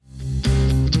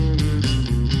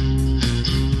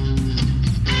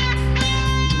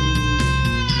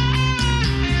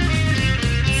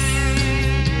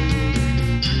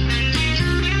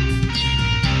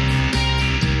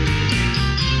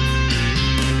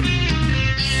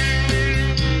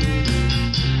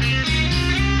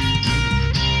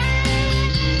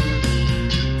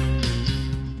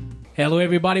Hello,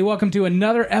 everybody. Welcome to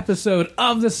another episode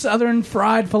of the Southern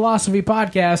Fried Philosophy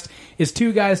Podcast. It's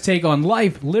two guys take on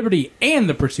life, liberty, and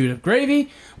the pursuit of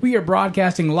gravy. We are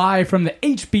broadcasting live from the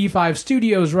HP5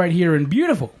 studios right here in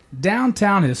beautiful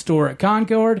downtown historic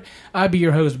Concord. I'll be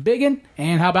your host, Biggin,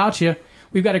 and how about you?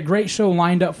 We've got a great show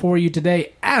lined up for you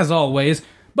today, as always.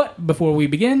 But before we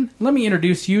begin, let me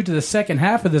introduce you to the second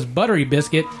half of this buttery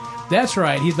biscuit. That's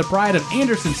right, he's the pride of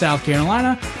Anderson, South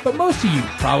Carolina, but most of you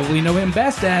probably know him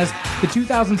best as the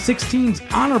 2016's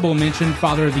Honorable Mention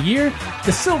Father of the Year,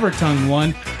 the Silver-Tongued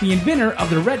One, the inventor of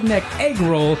the Redneck Egg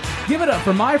Roll. Give it up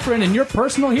for my friend and your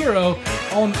personal hero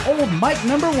on old mic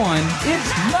number one,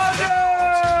 it's Mojo!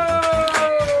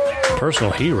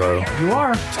 Personal hero? You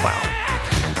are. Wow.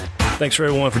 Thanks for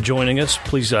everyone for joining us.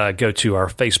 Please go to our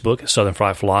Facebook, Southern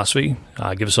Fried Philosophy.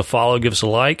 Give us a follow, give us a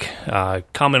like,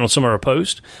 comment on some of our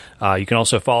posts. You can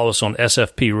also follow us on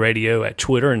SFP Radio at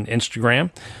Twitter and Instagram.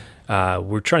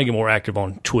 We're trying to get more active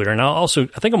on Twitter. And I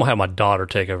think I'm going to have my daughter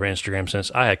take over Instagram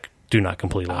since I do not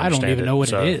completely understand it. I don't even know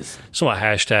what it is. Some of my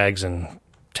hashtags and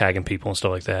tagging people and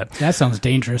stuff like that. That sounds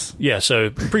dangerous. Yeah, so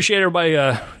appreciate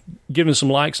everybody giving us some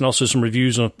likes and also some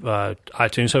reviews on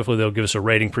iTunes. Hopefully they'll give us a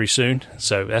rating pretty soon.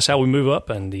 So that's how we move up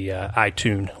in the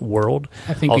iTunes world.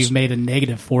 I think we've made a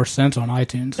negative 4 cents on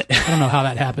iTunes. I don't know how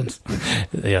that happens.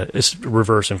 Yeah, it's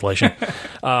reverse inflation.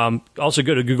 Also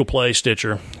go to Google Play,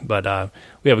 Stitcher. But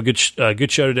we have a good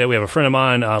show today. We have a friend of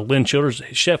mine, Lynn Childers,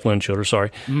 Chef Lynn Childers,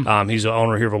 sorry. He's the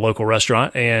owner here of a local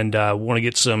restaurant, and want to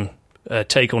get some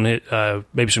take on it,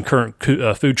 maybe some current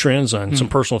food trends and some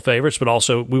personal favorites, but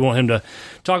also we want him to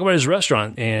talk about his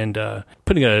restaurant and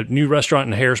putting a new restaurant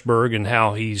in Harrisburg and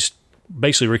how he's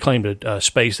basically reclaimed a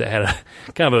space that had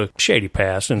a kind of a shady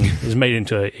past and is made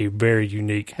into a very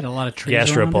unique had a lot of trees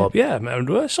gastropub. Yeah,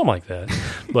 something like that.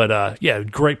 But yeah,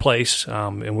 great place,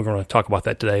 and we're going to talk about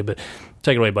that today. But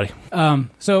take it away, buddy.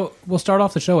 So we'll start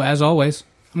off the show as always.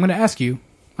 I'm going to ask you,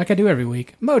 like I do every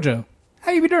week, Mojo,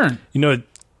 how you be doing? You know,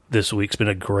 this week's been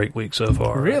a great week so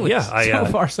far. Really? Yeah. So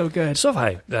far, so good. So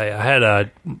I had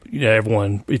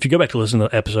everyone. If you go back to listen to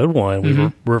episode 1,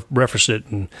 we referenced it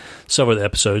in several of the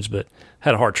episodes, but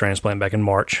had a heart transplant back in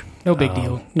March. No big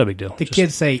deal. No big deal. The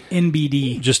kids say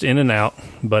NBD. Just in and out.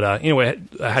 But anyway,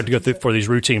 I had to go through for these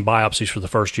routine biopsies for the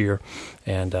first year,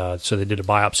 and so they did a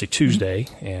biopsy Tuesday,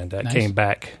 and that came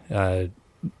back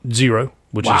 0,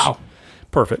 which is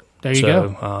perfect. There you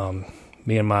go.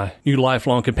 Me and my new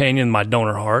lifelong companion, my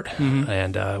donor heart,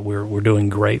 and we're doing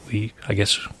great. I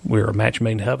guess we're a match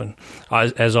made in heaven.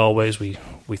 As always, we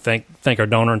thank our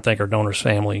donor and thank our donor's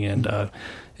family. And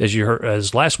as you heard,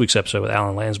 as last week's episode with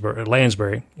Alan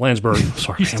Lansbury,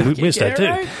 sorry, we missed that too.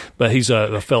 Right? But he's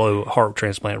a fellow heart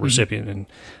transplant recipient, and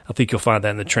I think you'll find that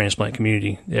in the transplant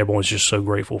community, everyone's just so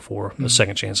grateful for a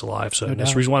second chance of life. So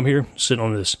that's the reason why I'm here, sitting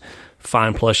on this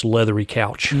fine plush leathery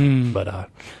couch. But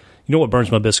you know what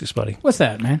burns my biscuits, buddy? What's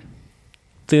that, man?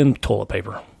 Thin toilet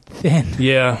paper. Thin?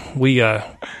 Yeah. We,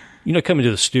 coming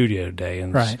to the studio today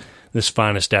and this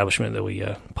fine establishment that we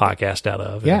podcast out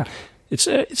of. Yeah. It's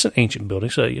an ancient building,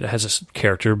 so it has this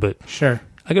character, but sure.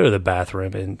 I go to the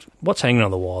bathroom, and what's hanging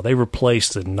on the wall? They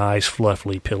replaced the nice,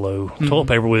 fluffy pillow toilet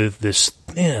paper with this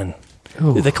thin.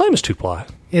 Ooh. They claim it's 2-ply.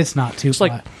 It's not 2-ply. It's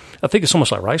like, I think it's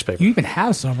almost like rice paper. You even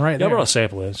have some right there. Yeah, I brought a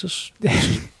sample in. It's just...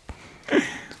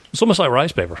 It's almost like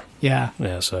rice paper. Yeah.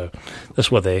 Yeah, so that's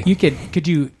what they... Could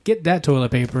you get that toilet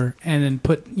paper and then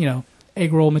put,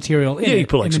 egg roll material in it? Yeah, you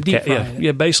put like some...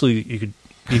 Yeah, basically you could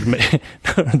make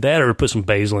that or put some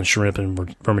basil and shrimp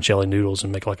and vermicelli noodles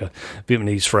and make like a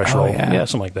Vietnamese fresh roll. Yeah,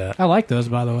 something like that. I like those,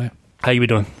 by the way. How you be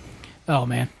doing? Oh,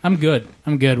 man. I'm good.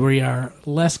 We are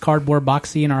less cardboard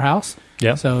boxy in our house.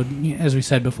 Yeah. So, as we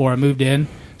said before, I moved in,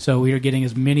 so we are getting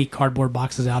as many cardboard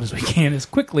boxes out as we can, as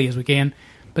quickly as we can.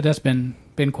 But that's been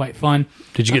quite fun.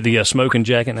 Did you get the smoking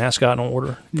jacket and ascot on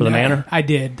order for the manor? I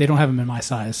did. They don't have them in my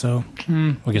size, so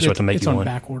I guess we have to make you one. It's on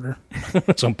back order.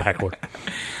 It's on back order.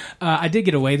 I did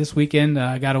get away this weekend.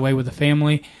 I got away with the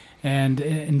family and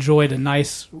enjoyed a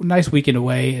nice weekend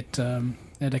away at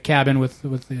a cabin with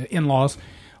the in-laws.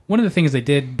 One of the things they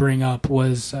did bring up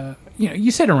was you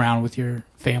sit around with your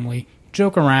family,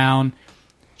 joke around,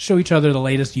 show each other the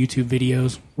latest YouTube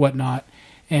videos, whatnot.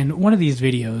 And one of these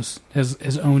videos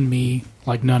has owned me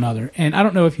like none other. And I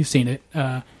don't know if you've seen it.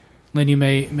 Lynn, you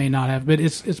may not have. But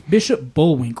it's Bishop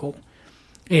Bullwinkle.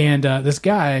 And this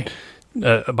guy...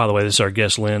 by the way, this is our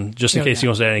guest, Lynn. Just in case he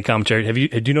wants to add any commentary.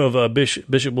 Do you know of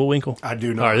Bishop Bullwinkle? I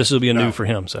do not. All right, this will be new for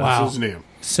him. So. Wow. This is new.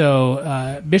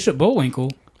 So Bishop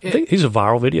Bullwinkle... I think he's a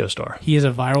viral video star. He is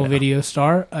a viral video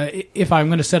star. If I'm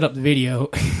going to set up the video,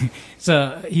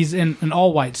 he's in an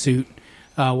all-white suit.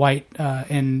 White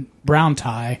and brown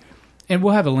tie, And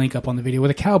we'll have a link up on the video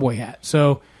with a cowboy hat.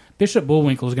 So Bishop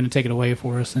Bullwinkle is going to take it away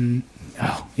for us, and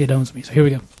it owns me. So here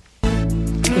we go.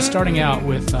 We're starting out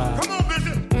with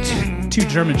two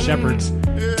German shepherds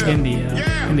in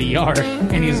the yard,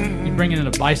 and he's bringing in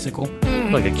a bicycle,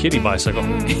 like a kiddie bicycle.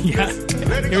 yeah.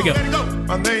 Here we go.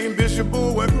 My name Bishop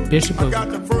Bullwinkle. Bishop I got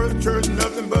the first church,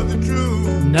 nothing but the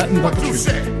truth. Nothing but the truth.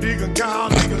 Deacon Cal,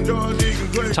 Deacon George,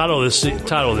 Deacon Clay. Title of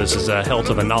this is Hell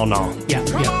to the Naw Naw. Yeah.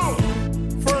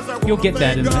 You'll get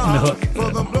that in the hook.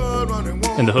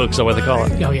 In the hook, is that what they call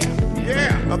it? Oh, yeah.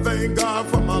 Yeah, I thank God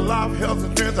for my life, health,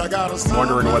 and strength. I got a son.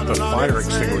 Wondering what the fire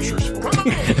extinguisher's for.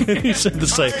 He said to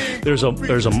say there's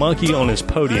a monkey on his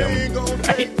podium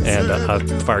and a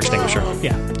fire extinguisher.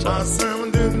 Yeah. My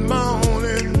sermon this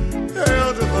morning,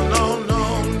 hell to the no.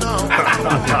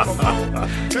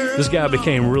 This guy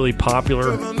became really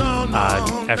popular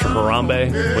after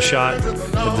Harambe was shot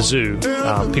at the zoo.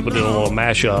 People did a little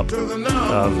mashup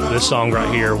of this song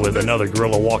right here with another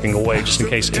gorilla walking away, just in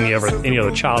case any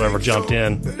other child ever jumped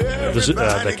in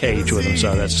the cage with him.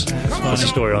 So that's the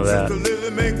story on that.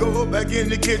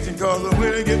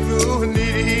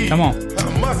 Come on.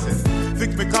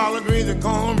 Fix me collard greens and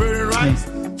cornbread and rice.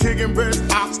 Chicken breast,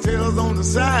 oxtails on the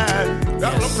side.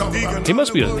 Yes. He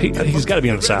must be. He's got to be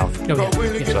in the South. Oh, yeah.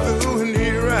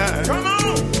 Come on.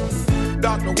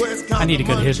 I need to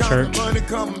go to his church. Yeah.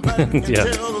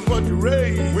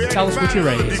 Tell us what you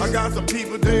raised. I got some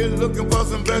people there looking for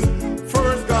some blessing.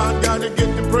 First, God got to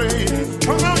get the praise.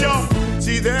 Come on, y'all.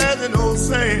 See, there's an old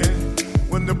saying: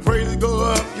 when the praises go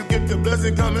up, you get the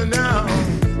blessing coming down.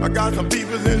 I got some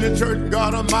people in the church,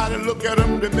 God Almighty, look at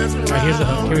them, they're messing around. Right, here's the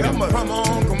hook. Here we go. Come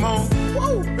on.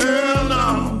 Woo. Hell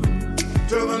no.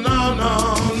 To the no.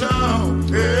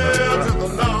 Hell to the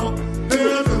no.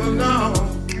 Hell to the no.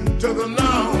 To the no.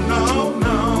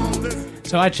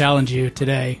 So I challenge you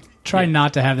today. Try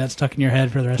not to have that stuck in your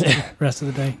head for the rest of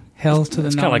the day. Hell to the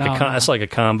It's kind of like it's like a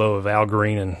combo of Al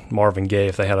Green and Marvin Gaye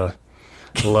if they had a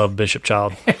love Bishop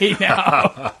child. Hey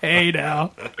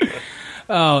now.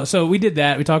 Oh, so we did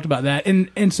that. We talked about that,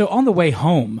 and so on the way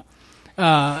home,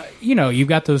 you've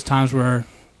got those times where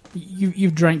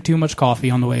you've drank too much coffee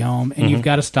on the way home, and you've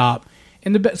got to stop.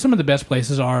 And some of the best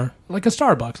places are like a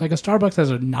Starbucks. Like a Starbucks has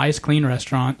a nice, clean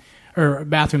restaurant or a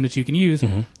bathroom that you can use.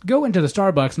 Go into the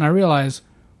Starbucks, and I realize,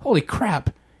 holy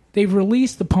crap, they've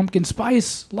released the pumpkin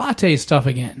spice latte stuff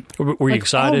again. Were you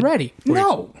excited already?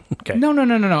 No. Okay.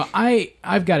 No.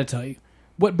 I've got to tell you,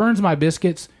 what burns my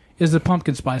biscuits is the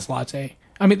pumpkin spice latte.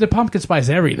 I mean, the pumpkin spice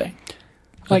everything.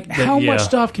 Like, how much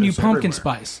stuff can you pumpkin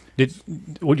spice?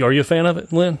 Are you a fan of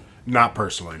it, Lynn? Not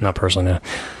personally. Not personally, no.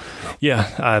 Yeah,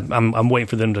 I'm waiting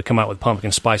for them to come out with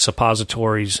pumpkin spice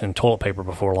suppositories and toilet paper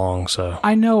before long. So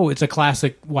I know it's a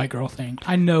classic white girl thing.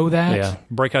 I know that. Yeah,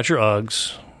 break out your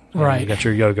Uggs. Right. You got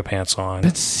your yoga pants on.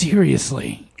 But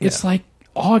seriously, it's like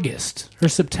August or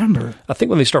September. I think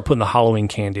when they start putting the Halloween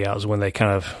candy out is when they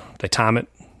time it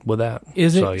with that.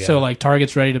 Is it? So like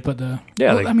Target's ready to put the...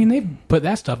 Yeah. they've put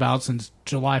that stuff out since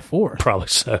July 4th. Probably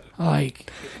so.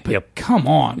 Come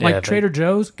on. Yeah, Trader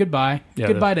Joe's, goodbye. Yeah,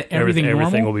 goodbye to everything normal.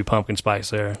 Everything will be pumpkin spice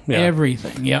there. Yeah.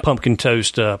 Everything, yep. Pumpkin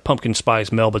toast, pumpkin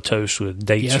spice Melba toast with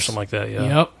dates or something like that.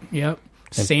 Yeah. Yep.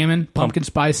 Salmon, pumpkin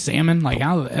spice salmon. Like,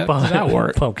 how does that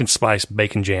work? Pumpkin spice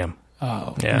bacon jam.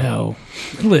 Oh, no.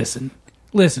 Listen.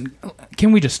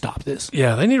 Can we just stop this?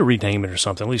 Yeah, they need to rename it or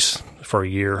something, at least for a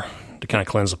year, to kind of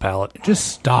cleanse the palate. Just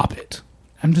stop it.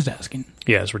 I'm just asking.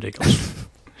 Yeah, it's ridiculous.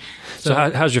 So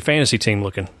how's your fantasy team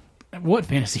looking? What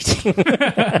fantasy team?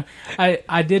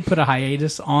 I did put a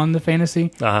hiatus on the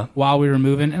fantasy while we were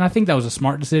moving, and I think that was a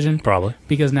smart decision. Probably.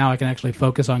 Because now I can actually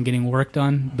focus on getting work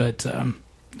done, but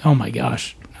oh my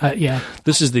gosh. Yeah.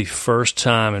 This is the first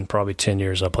time in probably 10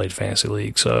 years I played Fantasy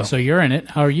League. So you're in it.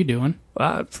 How are you doing?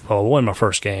 I won my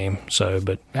first game,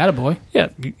 but... Attaboy. Yeah,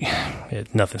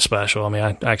 nothing special. I mean,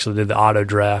 I actually did the auto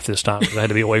draft this time because I had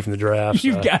to be away from the draft.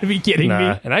 You've got to be kidding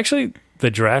me. And actually, the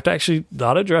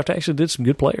auto draft actually did some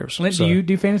good players. Lint, do you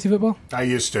do fantasy football? I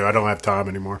used to. I don't have time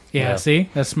anymore. Yeah. See?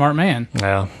 That's a smart man.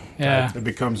 Yeah. It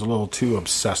becomes a little too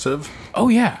obsessive. Oh,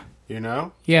 yeah. You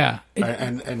know? Yeah.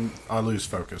 And I lose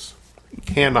focus.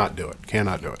 Cannot do it.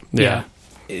 Yeah.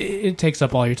 It takes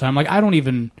up all your time. Like, I don't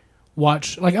even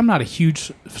watch... Like, I'm not a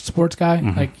huge sports guy,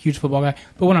 like, huge football guy.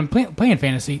 But when I'm playing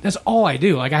fantasy, that's all I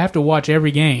do. Like, I have to watch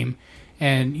every game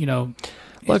and,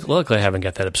 Luckily, I haven't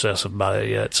got that obsessive about it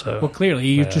yet. So, Well, clearly,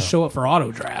 you just show up for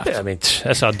auto draft. yeah, I mean,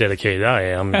 that's how dedicated I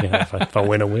am. If I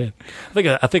win, I win.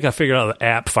 I think I figured out the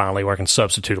app finally where I can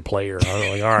substitute a player. I was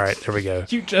like, all right, there we go.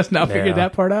 You just now figured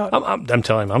that part out? I'm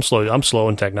telling you, I'm slow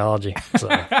in technology. So,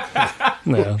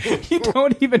 no. You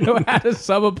don't even know how to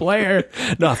sub a player.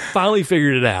 No, I finally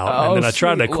figured it out, Oh, and then I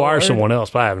tried to sweet acquire Lord. someone else,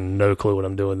 but I have no clue what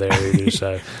I'm doing there either.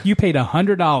 So, You paid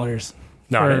 $100.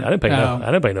 no, I didn't pay no.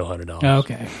 I didn't pay no $100.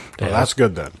 Okay. Well, that's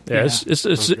good then. Yeah,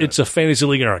 it's a fantasy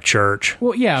league in our church.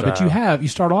 Well, yeah, but you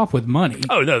start off with money.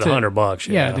 Oh no, the $100.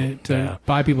 Yeah, to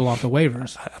buy people off the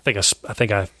waivers. I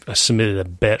think I submitted a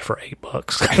bet for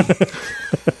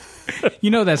 $8.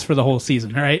 You know that's for the whole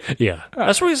season, right? Yeah,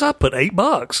 that's the reason I put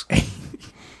 $8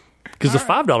 because the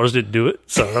 $5 didn't do it,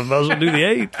 so I might as well do the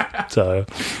 8. So,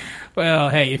 Well,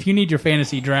 hey, if you need your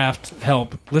fantasy draft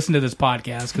help, listen to this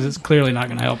podcast because it's clearly not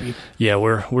going to help you. yeah,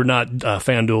 we're not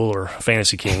FanDuel or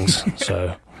Fantasy Kings,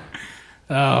 so.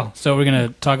 So we're going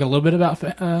to talk a little bit about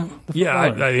the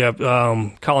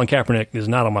Colin Kaepernick is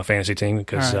not on my fantasy team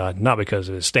because All right. not because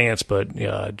of his stance, but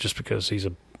just because he's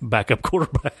a backup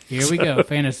quarterback. Here we go,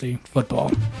 fantasy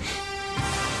football.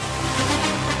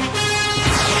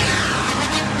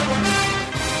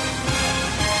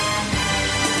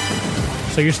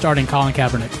 So you're starting Colin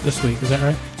Kaepernick this week, is that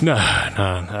right? No.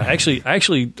 I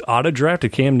actually auto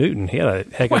drafted Cam Newton. He had a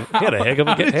heck of a How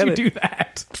did you do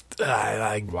that?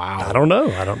 Wow. I don't know.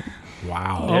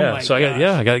 Wow. Oh Yeah, my so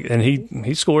I got, and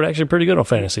he scored actually pretty good on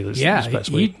fantasy this past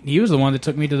week. He was the one that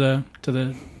took me to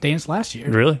the dance last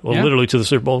year. Really? Well, Yeah. literally to the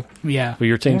Super Bowl Yeah. for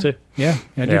your team too. Yeah,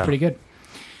 I did Yeah. pretty good.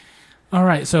 All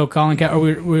right, so Colin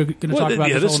Kaepernick, we're going to talk about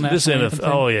this whole national anthem thing.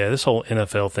 Oh yeah, this whole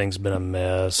NFL thing's been a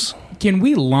mess. Can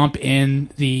we lump in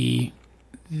the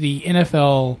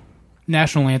NFL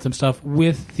national anthem stuff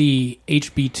with the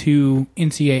HB2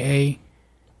 NCAA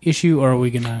issue, or are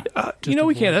we going to?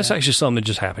 We can't. That's actually something that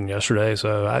just happened yesterday.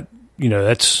 So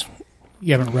that's.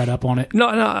 You haven't read up on it? No,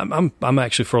 I'm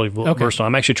actually fairly versed on.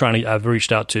 I'm actually I've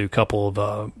reached out to a couple of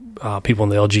people in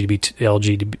the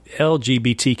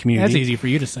LGBT community. That's easy for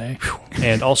you to say.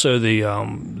 And also the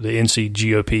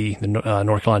NCGOP, the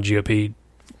North Carolina GOP,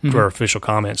 for official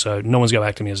comment. So no one's got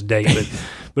back to me as a date,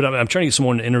 but I'm trying to get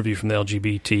someone to interview from the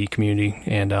LGBT community.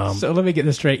 And so let me get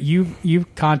this straight. You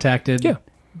contacted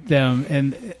them,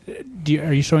 and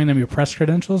are you showing them your press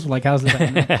credentials? Like, how's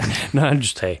that? No, I'm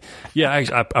just I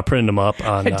printed them up.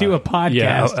 On, I do a podcast.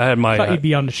 Yeah, I had my. I thought you'd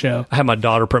be on the show. I had my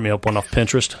daughter print me up one off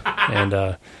Pinterest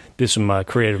and did some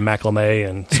creative macrame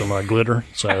and some glitter.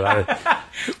 So,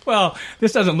 well,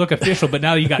 this doesn't look official, but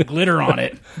now you got glitter on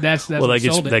it. That's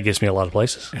that gets me a lot of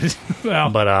places. Well,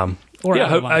 but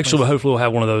hopefully we'll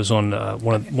have one of those on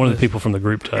one of the people from the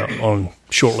group on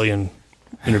shortly and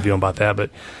interview them about that. But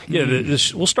yeah,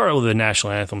 we'll start with the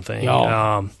national anthem thing.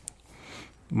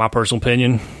 My personal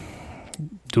opinion,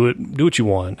 do what you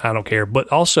want. I don't care.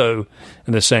 But also,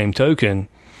 in the same token,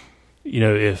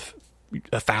 if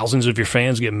thousands of your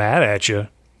fans get mad at you,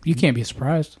 you can't be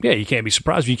surprised. Yeah, you can't be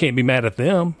surprised. You can't be mad at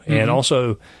them. And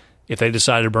also, if they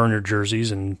decide to burn your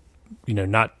jerseys and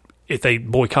not. If they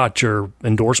boycott your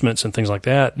endorsements and things like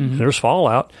that, there's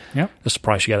fallout. Yep. That's the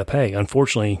price you got to pay.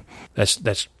 Unfortunately,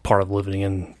 that's part of living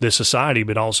in this society,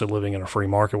 but also living in a free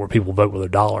market where people vote with their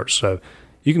dollars. So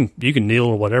you can kneel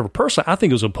or whatever. Personally, I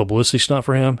think it was a publicity stunt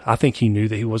for him. I think he knew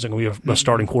that he wasn't going to be a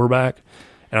starting quarterback,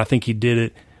 and I think he did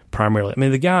it primarily. I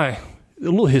mean, the guy. A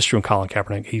little history on Colin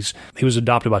Kaepernick. He was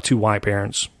adopted by 2 white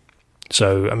parents.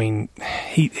 So, I mean,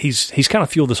 he's kind of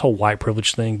fueled this whole white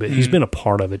privilege thing, but he's been a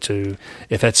part of it too.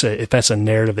 If that's a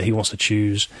narrative that he wants to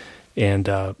choose and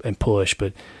push,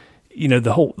 but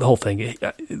the whole thing.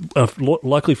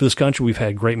 Luckily for this country, we've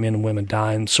had great men and women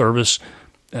die in service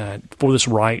for this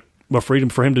right, but freedom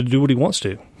for him to do what he wants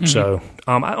to. So,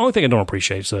 the only thing I don't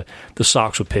appreciate is the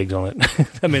socks with pigs on it.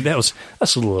 I mean, that's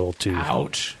a little too.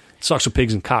 Ouch. Socks with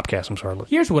pigs and cop cats. I'm sorry.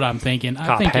 Here's what I'm thinking.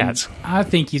 Hats. I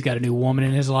think he's got a new woman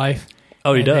in his life.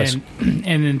 Oh, he does. And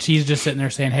then she's just sitting there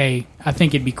saying, "Hey, I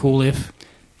think it'd be cool if."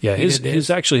 Yeah, his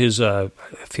girlfriend,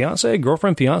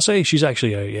 she's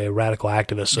actually a radical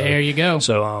activist. So, there you go.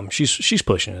 So she's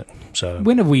pushing it. So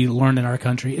when have we learned in our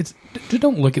country?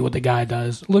 Don't look at what the guy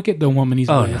does. Look at the woman he's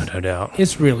with. No doubt.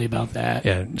 It's really about that.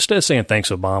 Yeah. Instead of saying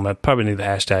thanks Obama, I'd probably need the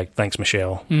hashtag thanks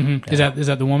Michelle. Mm-hmm. Yeah. Is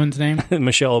that the woman's name?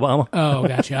 Michelle Obama. Oh,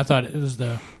 gotcha. I thought it was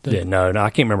the no,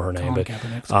 I can't remember her name,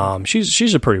 but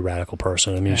she's a pretty radical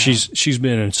person. I mean, she's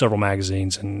been in several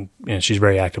magazines and she's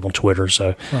very active on Twitter.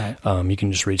 So you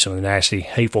can just read some of the nasty,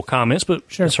 hateful comments, but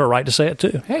it's her right to say it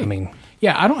too. Hey, I mean,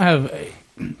 I don't have.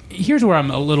 Here's where I'm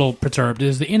a little perturbed: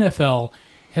 is the NFL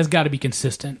has got to be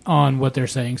consistent on what they're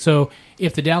saying. So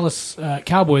if the Dallas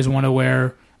Cowboys want to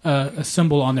wear a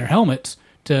symbol on their helmets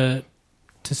to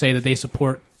say that they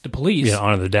support the police. Yeah,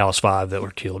 honor the Dallas 5 that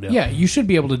were killed. Yeah, you should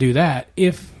be able to do that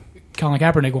if Colin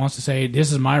Kaepernick wants to say,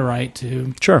 this is my right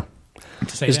to Sure.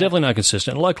 to say It's that. definitely not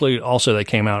consistent. Luckily, also, they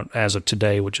came out as of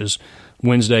today, which is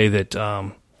Wednesday,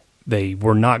 that they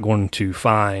were not going to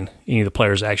fine any of the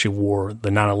players that actually wore the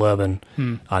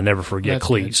 9/11 I Never Forget That's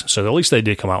cleats. So at least they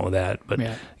did come out with that. But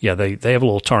yeah, they have a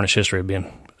little tarnished history of being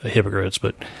hypocrites.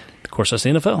 But of course, that's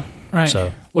the NFL. Right.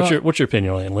 So what's your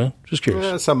opinion on it, Lynn? Just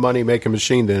curious. It's a money-making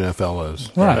machine the NFL is.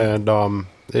 Right. And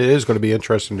it is going to be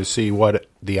interesting to see what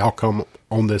the outcome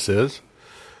on this is.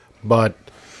 But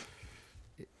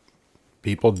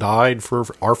people died for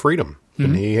our freedom.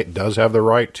 And he does have the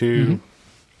right to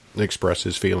express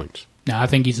his feelings. Now, I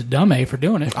think he's a dumb A for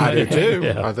doing it. I do too.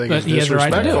 Yeah. I think But it's he has the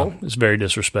right to do it. disrespectful. It's very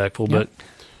disrespectful, Yep. but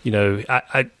you know,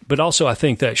 but also I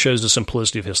think that shows the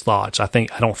simplicity of his thoughts. I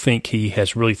don't think he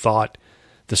has really thought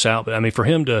this out. But I mean, for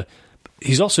him to,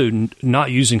 he's also not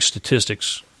using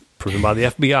statistics proven by the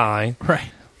FBI Right.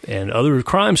 and other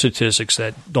crime statistics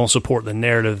that don't support the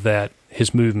narrative that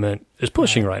his movement is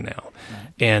pushing right now.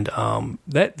 And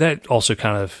that also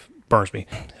kind of burns me.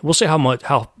 We'll see how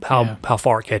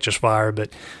far it catches fire, but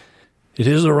it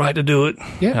is the right to do it.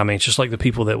 Yeah. I mean, it's just like the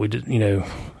people that we did,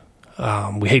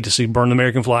 we hate to see burn the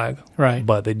American flag, Right.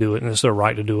 But they do it, and it's their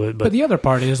right to do it. But the other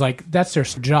part is like that's their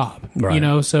job,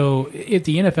 Right. So if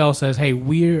the NFL says, "Hey,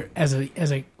 we're as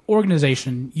a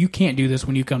organization, you can't do this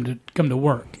when you come to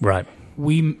work," right,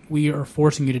 we are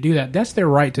forcing you to do that. That's their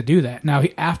right to do that. Now,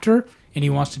 he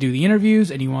wants to do the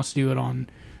interviews, and he wants to do it on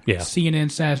CNN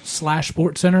 /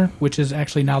 Sports Center, which is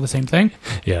actually now the same thing.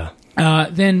 yeah,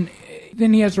 Then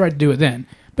he has the right to do it then.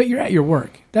 But you're at your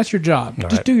work. That's your job. All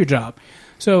Just right. do your job.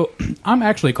 So I'm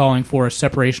actually calling for a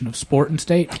separation of sport and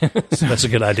state. So, that's a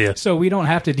good idea. so we don't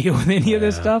have to deal with any of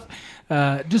this stuff.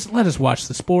 Just let us watch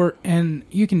the sport, and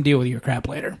you can deal with your crap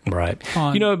later. Right.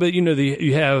 On- But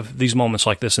you have these moments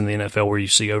like this in the NFL where you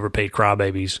see overpaid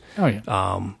crybabies. Oh,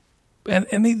 yeah.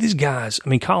 And these guys, I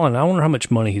mean, Colin, I wonder how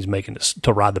much money he's making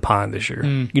to ride the pine this year. You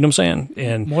know what I'm saying?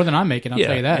 And More than I'm making, I'll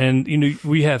tell you that. And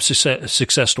we have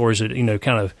success stories that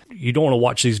kind of you don't want to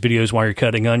watch these videos while you're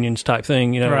cutting onions type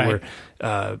thing. Right.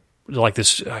 Where like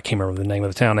this, I can't remember the name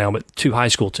of the town now, but 2 high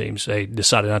school teams they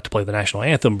decided not to play the national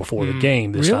anthem before the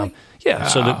game this Really? time. Yeah.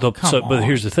 Oh, come but on.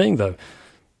 here's the thing though.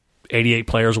 88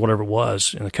 players, whatever it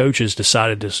was, and the coaches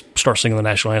decided to start singing the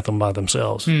national anthem by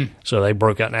themselves. So they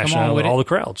broke out national anthem with with all it. the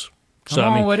crowds. Come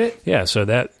on with it. Yeah, so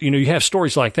that you have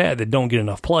stories like that don't get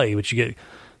enough play, but you get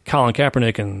Colin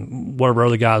Kaepernick and whatever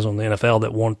other guys on the NFL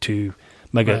that want to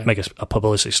make a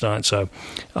publicity stunt. So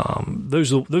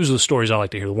those are the stories I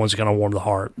like to hear, the ones that kind of warm the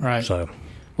heart. Right. So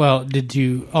Well, did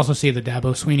you also see the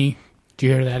Dabo Sweeney? Did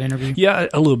you hear that interview? yeah,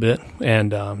 a little bit.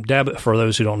 And for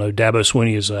those who don't know, Dabo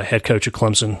Swinney is a head coach at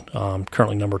Clemson,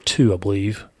 currently number 2, I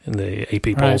believe, in the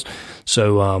AP polls. Right.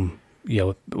 So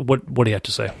what do you have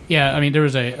to say? Yeah, I mean, there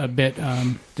was a bit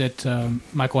that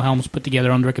Michael Helms put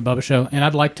together on the Rick and Bubba show, and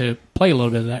I'd like to play a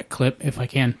little bit of that clip if I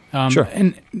can. Sure.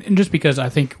 And just because I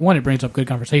think, one, it brings up good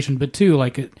conversation, but two,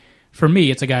 for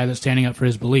me, it's a guy that's standing up for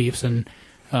his beliefs and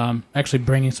actually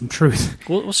bringing some truth.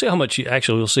 We'll see how much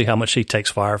we'll see how much he takes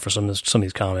fire for some of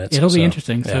these comments. It'll be So,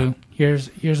 interesting. yeah. So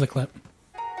here's the clip.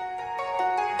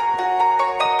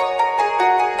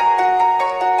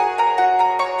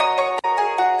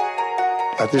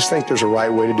 I just think there's a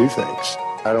right way to do things.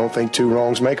 I don't think 2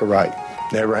 wrongs make a right.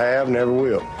 Never have, never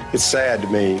will. It's sad to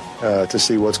me to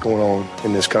see what's going on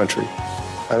in this country.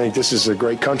 I think this is a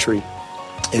great country.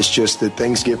 It's just that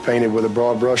things get painted with a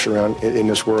broad brush around in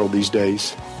this world these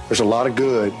days. There's a lot of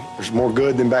good. There's more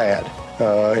good than bad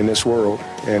in this world.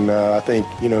 And I think,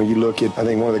 you look at, I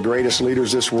think one of the greatest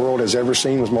leaders this world has ever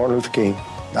seen was Martin Luther King.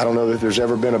 I don't know that there's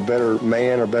ever been a better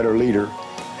man or better leader.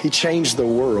 He changed the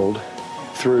world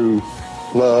through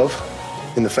love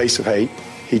in the face of hate.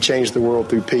 He changed the world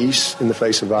through peace in the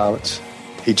face of violence.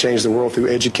 He changed the world through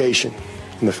education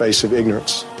in the face of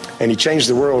ignorance. And he changed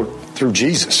the world through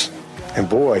Jesus. And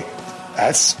boy,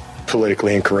 that's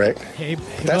politically incorrect. Hey,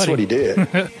 That's buddy. what he did.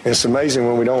 And it's amazing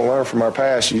when we don't learn from our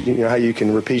past, you know how you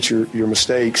can repeat your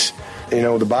mistakes.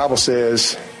 The Bible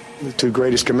says the 2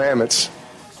 greatest commandments,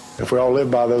 if we all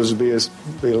live by those, be a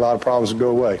lot of problems would go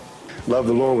away. Love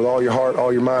the Lord with all your heart,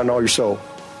 all your mind, all your soul.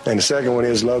 And the second one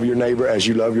is love your neighbor as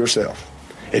you love yourself.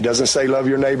 It doesn't say love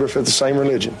your neighbor if they're the same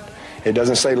religion. It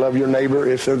doesn't say love your neighbor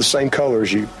if they're the same color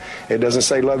as you. It doesn't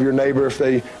say love your neighbor if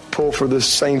they pull for the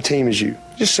same team as you.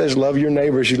 It just says love your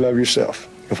neighbor as you love yourself.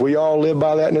 If we all live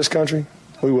by that in this country,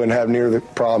 we wouldn't have near the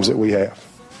problems that we have.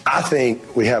 I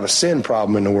think we have a sin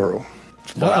problem in the world.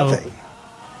 That's what I think.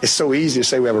 It's so easy to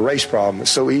say we have a race problem.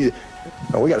 It's so easy.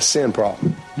 No, we got a sin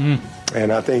problem.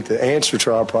 And I think the answer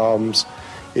to our problems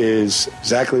is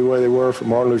exactly the way they were for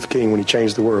Martin Luther King when he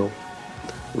changed the world.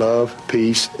 Love,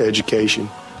 peace, education,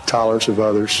 tolerance of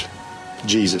others,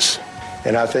 Jesus.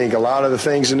 And I think a lot of the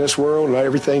things in this world, and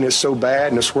everything that's so bad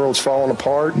and this world's falling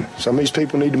apart, some of these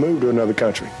people need to move to another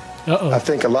country. I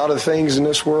think a lot of the things in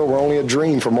this world were only a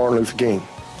dream for Martin Luther King.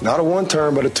 Not a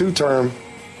one-term, but a two-term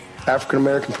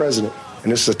African-American president.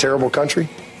 And this is a terrible country.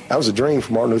 That was a dream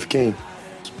for Martin Luther King.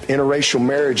 Interracial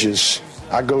marriages.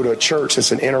 I go to a church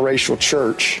that's an interracial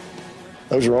church.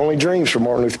 Those are only dreams for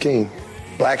Martin Luther King.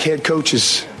 Black head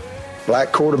coaches,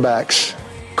 black quarterbacks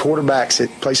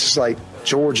at places like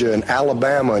Georgia and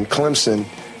Alabama and Clemson.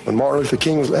 When Martin Luther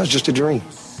King that was just a dream.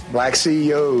 Black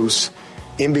CEOs,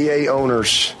 NBA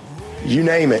owners, you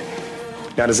name it.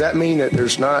 Now, does that mean that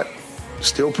there's not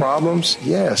still problems?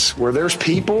 Yes. Where there's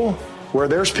people,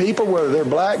 whether they're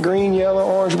black, green, yellow,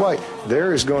 orange, white,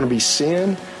 there is going to be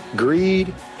sin, greed,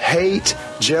 hate,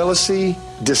 jealousy,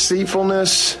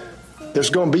 deceitfulness. There's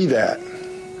going to be that.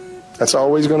 That's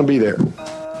always going to be there.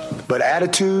 But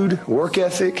attitude, work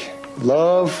ethic,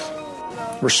 love,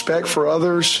 respect for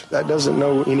others, that doesn't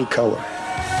know any color.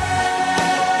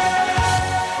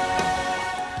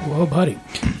 Well, buddy.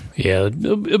 Yeah,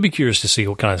 it'll be curious to see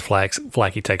what kind of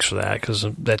flack he takes for that, because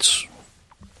that's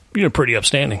pretty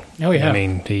upstanding. Oh yeah, I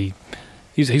mean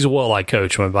he's a well-liked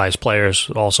coach by his players,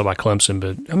 also by Clemson,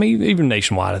 but I mean even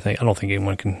nationwide. I don't think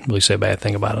anyone can really say a bad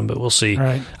thing about him. But we'll see.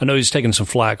 Right. I know he's taking some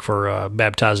flack for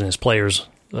baptizing his players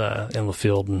in the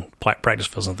field and practice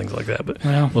fields and things like that. But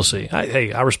we'll see.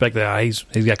 I respect that. He's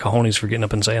got cojones for getting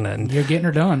up and saying that. And you're getting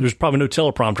her done. There's probably no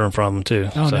teleprompter in front of him too.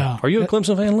 Oh no. Are you a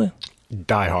Clemson fan, Lynn?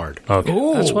 Die hard. Okay,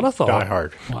 Ooh. That's what I thought. Die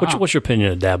hard. Wow. What's your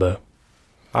opinion of Dabo?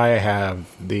 I have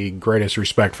the greatest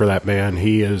respect for that man.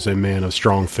 He is a man of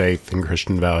strong faith and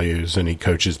Christian values, and he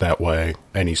coaches that way,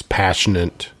 and he's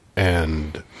passionate,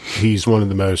 and he's one of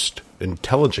the most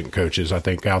intelligent coaches, I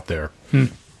think, out there.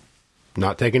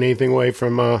 Not taking anything away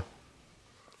from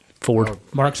Ford.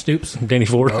 Mark Stoops. Danny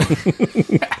Ford.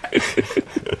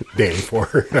 Danny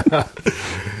Ford.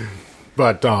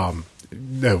 But,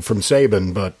 no, from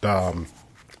Saban, but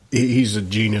he's a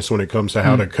genius when it comes to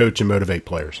how to coach and motivate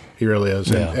players. He really is.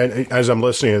 Yeah. And as I'm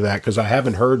listening to that, because I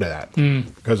haven't heard that,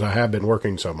 because I have been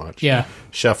working so much. Yeah.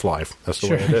 Chef life. That's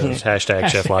the way it is. Hashtag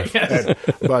chef life. Yes.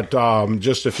 But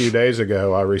just a few days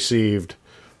ago, I received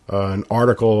an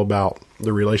article about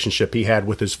the relationship he had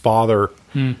with his father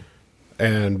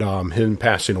and him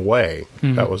passing away.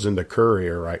 That was in the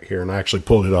Courier right here, and I actually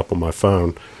pulled it up on my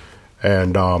phone.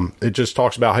 And it just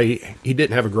talks about how he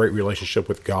didn't have a great relationship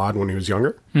with God when he was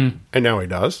younger, and now he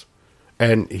does.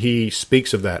 And he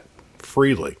speaks of that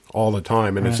freely all the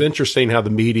time. And it's interesting how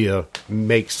the media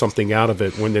makes something out of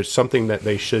it when there's something that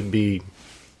they should be,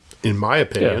 in my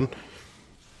opinion,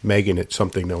 making it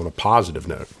something on a positive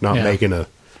note, not making a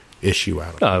issue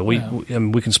out of it.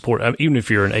 We can support, even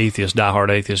if you're an atheist, diehard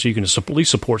atheist, you can at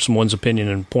least support someone's opinion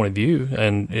and point of view.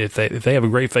 And if they have a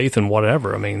great faith in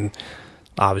whatever, I mean,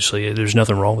 obviously, there's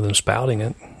nothing wrong with them spouting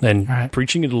it and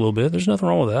preaching it a little bit. There's nothing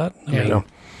wrong with that. I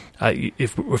mean,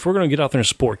 if we're going to get out there and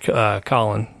support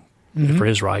Colin for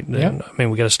his right, then I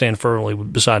mean, we got to stand firmly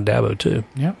beside Dabo too.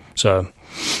 Yeah. So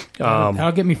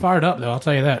that'll get me fired up, though. I'll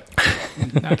tell you that.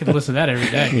 I could listen to that every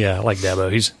day. Yeah, I like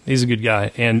Dabo. He's a good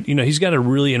guy, and he's got a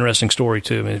really interesting story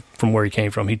too. I mean, from where he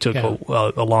came from, he took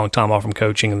a long time off from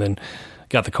coaching, and then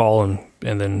got the call, and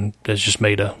then has just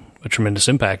made a tremendous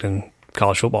impact in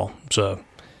college football. So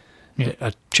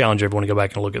I challenge everyone to go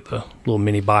back and look at the little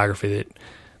mini biography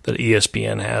that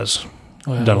ESPN has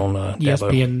done on Dabo.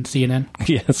 ESPN, CNN.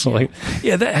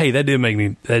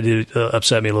 That did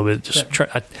upset me a little bit.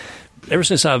 Ever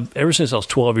since I was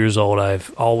 12 years old,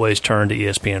 I've always turned to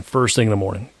ESPN first thing in the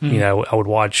morning. I would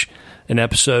watch an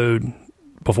episode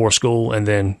before school and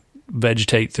then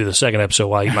vegetate through the second episode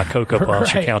while I eat my Cocoa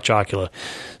Puffs or Count Chocula.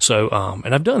 So,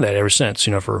 and I've done that ever since.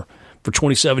 For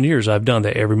 27 years, I've done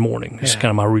that every morning. It's kind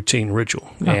of my routine ritual.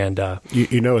 Huh. And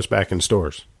it's back in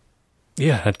stores.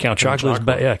 Yeah, at Count Chocolate's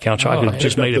back. Yeah, Count Chocolate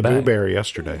just made it back. The blueberry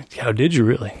yesterday. Yeah, did you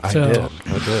really? I did.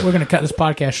 We're going to cut this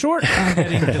podcast short.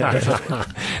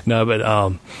 No,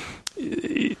 but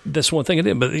that's one thing I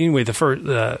did. But anyway, the first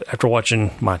after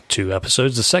watching my 2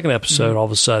 episodes, the second episode, all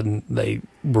of a sudden they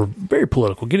were very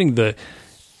political.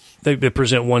 They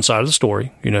present one side of the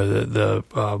story, the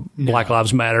Black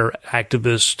Lives Matter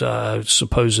activist,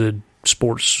 supposed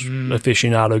sports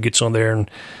aficionado gets on there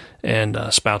and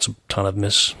spouts a ton of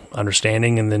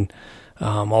misunderstanding. And then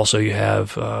also you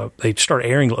have they start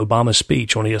airing Obama's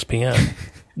speech on ESPN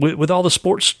with all the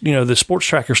sports, the sports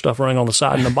tracker stuff running on the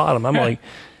side and the bottom. I'm like,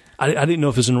 I didn't know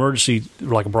if it's an emergency,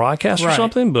 like a broadcast or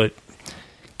something, but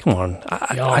come on.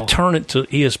 I turn it to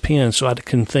ESPN so I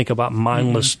can think about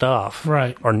mindless stuff,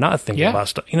 Right. Or not thinking about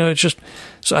stuff. It's just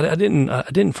so I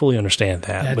didn't fully understand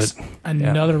that. That's but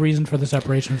another reason for the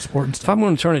separation of sport and if stuff. I'm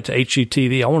going to turn it to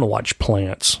HGTV, I want to watch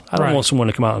plants. I don't want someone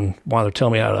to come out and while they're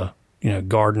telling me how to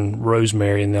garden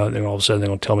rosemary, and then all of a sudden they're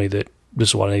going to tell me that this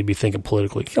is what I need to be thinking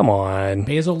politically. Come on.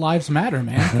 Basil lives matter,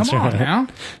 man. Come on now.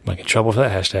 I'm in trouble for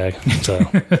that hashtag. So,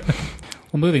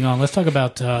 well, moving on. Let's talk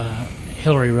about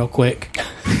Hillary real quick.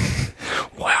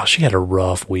 Wow, she had a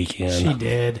rough weekend. She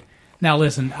did. Now,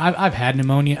 listen, I've had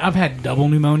pneumonia. I've had double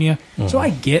pneumonia. So I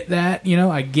get that.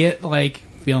 I get,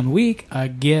 feeling weak. I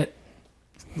get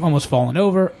almost falling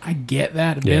over. I get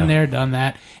that. I've been there, done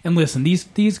that. And listen,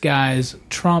 these guys,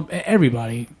 Trump,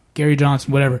 everybody, Gary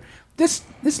Johnson, whatever, this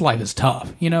life is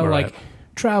tough. Right.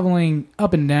 Traveling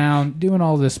up and down, doing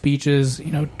all the speeches,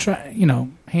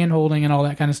 hand holding and all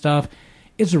that kind of stuff.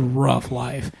 It's a rough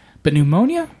life. But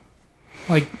pneumonia,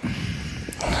 I'm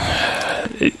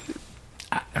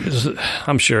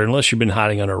sure, unless you've been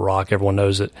hiding under a rock, everyone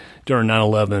knows that during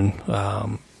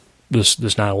 9/11, this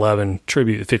 9/11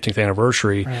 tribute, the 15th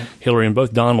anniversary, right. Hillary and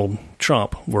both Donald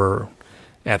Trump were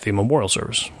at the memorial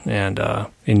service and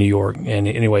in New York. And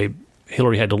anyway,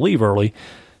 Hillary had to leave early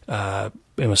and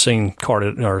was seen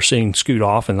scoot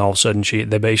off, and all of a sudden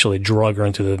they basically drug her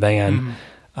into the van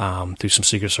through some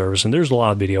Secret Service. And there's a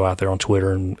lot of video out there on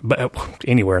Twitter and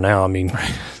anywhere now. I mean,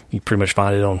 you pretty much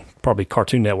find it on probably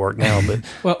Cartoon Network now, but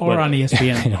or on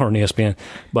ESPN. or on ESPN.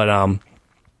 But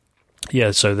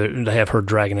so they have her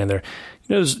dragging in there.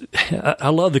 I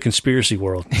love the conspiracy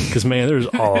world because, man, there's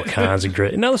all kinds of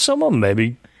great. Now, some of them may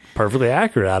be perfectly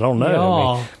accurate. I don't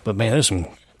know. But man, there's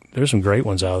some great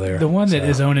ones out there. The one that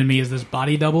is owning me is this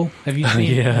body double. Have you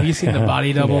seen? Have you seen the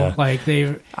body double?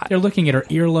 Yeah. They're looking at her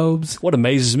earlobes. What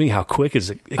amazes me how quick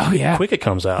quick it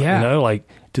comes out. Yeah.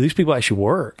 Do these people actually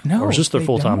work? No, or is this their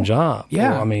full time job?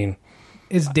 Yeah, well, I mean,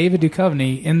 it's David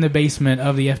Duchovny in the basement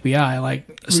of the FBI,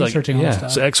 researching all this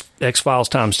stuff. It's X-Files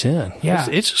times 10. Yeah,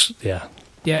 it's just Yeah,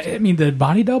 I mean, the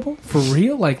body double for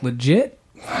real, legit.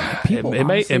 People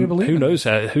who knows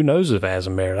if it has a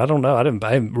merit? I don't know. I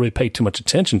haven't really paid too much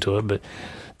attention to it, but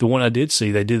the one I did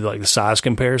see, they did the size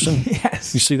comparison.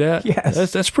 Yes, you see that?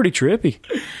 Yes, that's pretty trippy.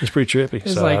 It's pretty trippy.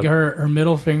 It's her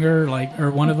middle finger,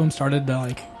 or one of them started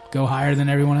to go higher than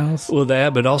everyone else. Well,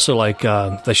 that, but also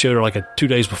they showed her 2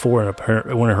 days before in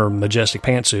one of her majestic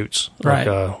pantsuits, right.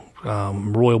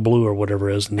 Royal blue or whatever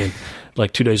it is, and then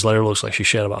 2 days later, it looks like she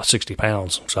shed about 60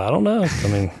 pounds. So I don't know. I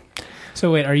mean.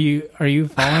 So wait, are you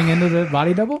falling into the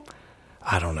body double?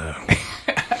 I don't know.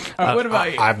 What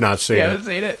about you? I've not seen it. You haven't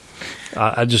seen it?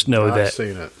 I just know that. I've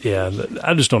seen it. Yeah,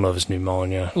 I just don't know if it's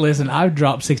pneumonia. Listen, I've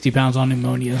dropped 60 pounds on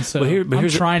pneumonia, so I'm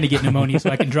trying to get pneumonia so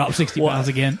I can drop 60 pounds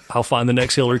again. I'll find the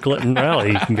next Hillary Clinton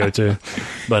rally you can go to.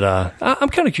 But I'm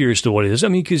kind of curious to what it is. I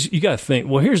mean, because you got to think,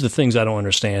 well, here's the things I don't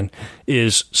understand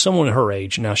is someone at her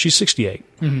age, now she's 68.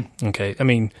 Mm-hmm. Okay. I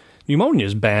mean, pneumonia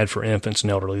is bad for infants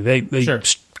and elderly. They sure.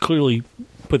 Clearly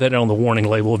put that on the warning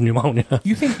label of pneumonia.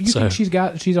 You think she's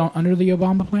under the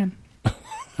Obama plan?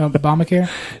 Obamacare?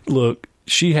 Look,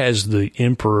 she has the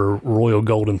Emperor Royal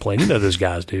Golden Plan. You know those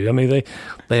guys do. I mean,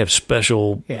 they have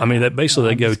special. Yeah. I mean, that basically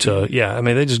they go to. Yeah, I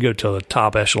mean, they just go to the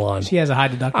top echelon. She has a high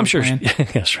deductible. I'm sure. Plan.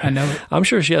 That's right. I know it. I'm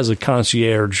sure she has a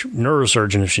concierge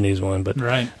neurosurgeon if she needs one. But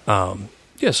right.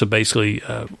 So basically,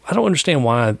 I don't understand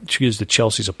why she goes to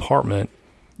Chelsea's apartment.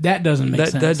 That doesn't make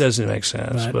sense. That doesn't make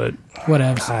sense. But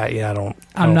whatever. I don't.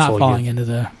 I'm not falling into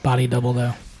the body double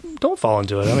though. Don't fall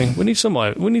into it. I mean, we need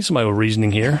somebody with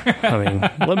reasoning here. I mean,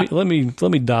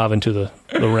 let me dive into the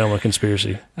realm of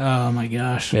conspiracy. Oh my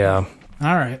gosh. Yeah.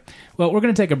 All right. Well, we're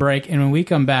going to take a break, and when we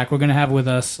come back, we're going to have with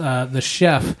us the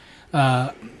chef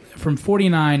from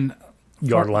 49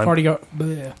 Yard Line.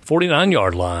 49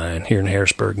 Yard Line here in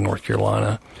Harrisburg, North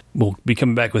Carolina. We'll be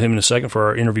coming back with him in a second for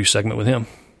our interview segment with him.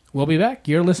 We'll be back.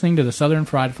 You're listening to the Southern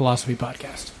Fried Philosophy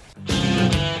Podcast.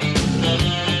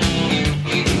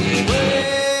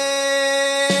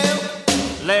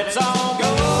 Let's all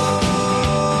go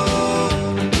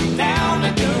down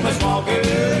to Dumas Walker.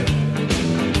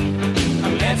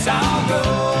 Let's all go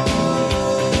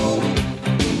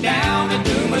down to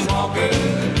Dumas Walker.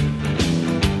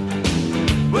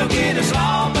 We'll get a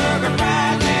slaw burger,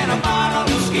 fries, and a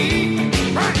bottle of ski.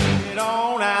 Bring it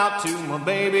on out to my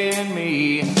baby and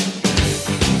me.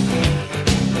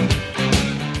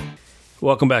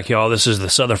 Welcome back, y'all. This is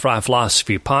the Southern Fried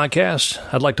Philosophy Podcast.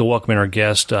 I'd like to welcome in our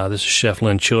guest. This is Chef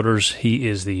Lynn Childers. He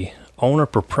is the owner,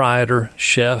 proprietor,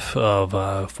 chef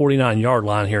of 49 Yard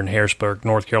Line here in Harrisburg,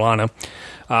 North Carolina.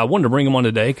 I wanted to bring him on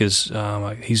today because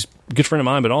he's a good friend of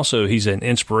mine, but also he's an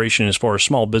inspiration as far as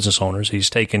small business owners. He's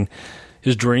taken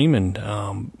his dream,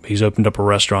 and he's opened up a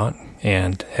restaurant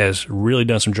and has really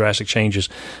done some drastic changes.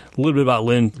 A little bit about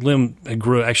Lynn. Lynn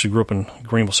actually grew up in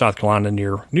Greenville, South Carolina.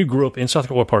 Grew up in South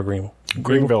Carolina. What part of Greenville?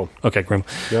 Greenville. Okay,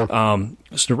 Greenville. Yeah.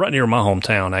 So right near my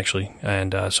hometown, actually,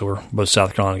 and so we're both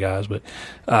South Carolina guys. But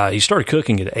he started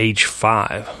cooking at age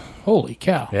 5. Holy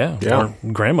cow! Yeah, Yeah. Our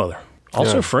grandmother,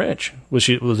 also Yeah. French. Was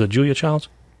it Julia Childs?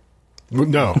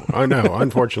 No, I know.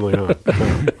 Unfortunately not.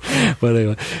 But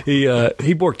anyway,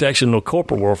 he worked actually in the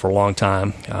corporate world for a long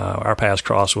time. Our paths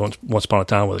crossed once upon a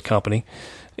time with a company,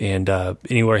 and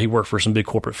anywhere he worked for some big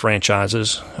corporate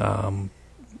franchises,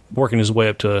 working his way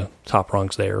up to top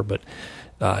rungs there. But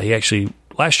he actually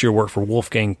last year worked for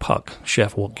Wolfgang Puck,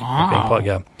 Chef Wolfgang Puck.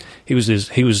 Yeah,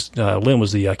 Lynn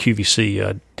was the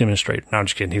QVC demonstrator. No, I'm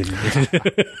just kidding.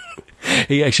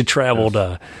 He actually traveled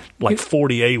like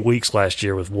 48 weeks last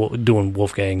year with doing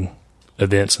Wolfgang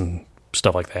events and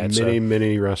stuff like that.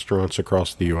 Many restaurants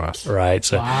across the U.S. Right.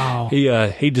 So Wow.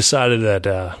 he decided that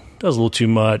that was a little too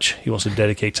much. He wants to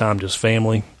dedicate time to his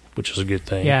family, which is a good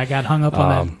thing. Yeah, I got hung up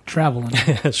on that traveling.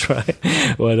 That's right.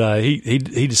 But he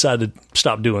decided to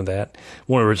stop doing that.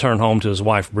 Wanted to return home to his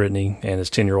wife, Brittany, and his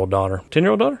 10-year-old daughter.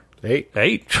 10-year-old daughter? 8.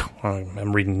 8?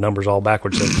 I'm reading numbers all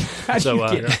backwards. How'd you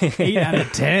get 8 out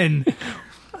of 10?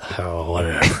 Oh,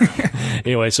 whatever.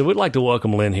 Anyway, so we'd like to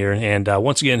welcome Lynn here. And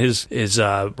once again, his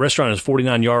restaurant is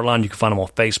 49 Yard Line. You can find him on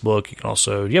Facebook. You can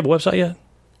also, do you have a website yet?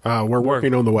 We're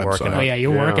working on the website. Working on Oh, yeah,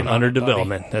 you're working on Under it, buddy.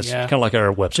 development. That's Yeah. kind of like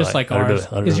our website. Just like Under ours.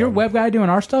 under Is your development. web guy doing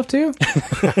our stuff too?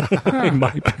 He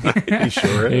might be. He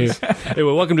sure is.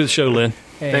 Anyway, welcome to the show, Lynn.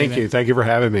 Hey, Thank man. you. Thank you for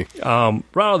having me. Right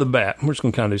off the bat, we're just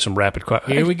going to kind of do some rapid fire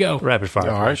All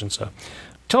right. questions. So,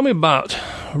 tell me about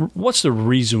what's the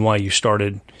reason why you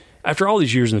started after all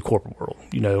these years in the corporate world.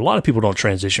 You know, a lot of people don't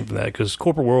transition from that because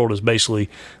corporate world is basically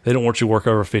they don't want you to work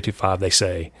over 55. They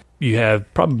say you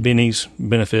have probably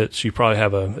benefits. You probably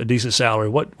have a decent salary.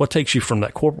 What takes you from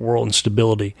that corporate world and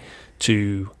stability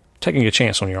to taking a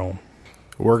chance on your own?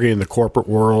 Working in the corporate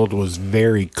world was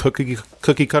very cookie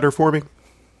cutter for me.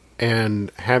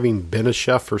 And having been a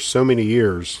chef for so many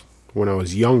years when I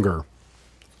was younger,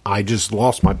 I just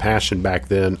lost my passion back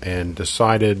then and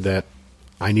decided that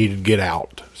I needed to get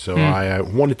out. So I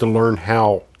wanted to learn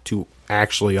how to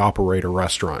actually operate a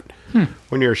restaurant.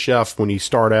 When you're a chef, when you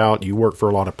start out, you work for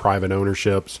a lot of private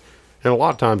ownerships, and a lot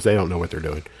of times they don't know what they're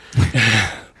doing.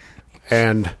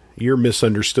 And you're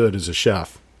misunderstood as a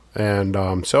chef. And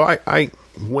so I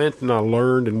went and I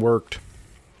learned and worked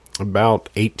about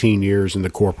 18 years in the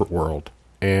corporate world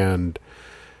and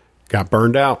got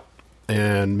burned out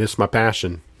and missed my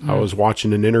passion. I was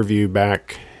watching an interview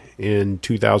back in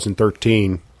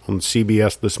 2013 on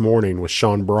CBS This Morning with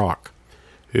Sean Brock,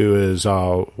 who is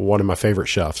one of my favorite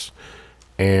chefs.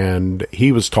 And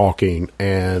he was talking,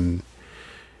 and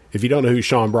if you don't know who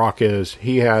Sean Brock is,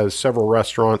 he has several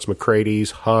restaurants,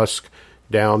 McCrady's, Husk,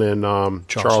 down in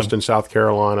Charleston, South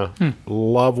Carolina.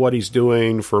 Love what he's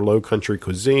doing for low country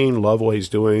cuisine. Love what he's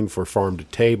doing for farm to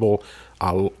table.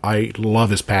 I love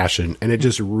his passion, and it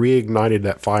just reignited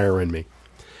that fire in me.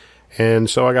 And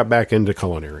so I got back into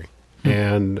culinary,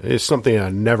 and it's something I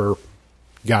never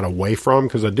got away from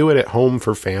because I do it at home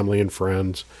for family and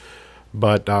friends.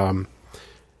 But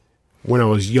when I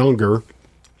was younger,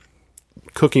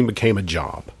 cooking became a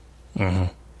job.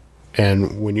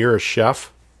 And when you're a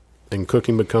chef and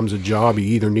cooking becomes a job, you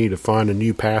either need to find a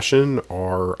new passion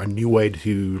or a new way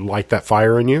to light that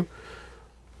fire in you,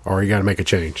 or you got to make a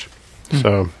change.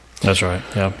 So That's right.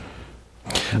 Yeah.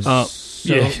 So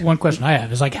one question I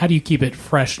have is like, how do you keep it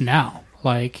fresh now?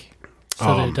 Like,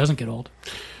 so that it doesn't get old.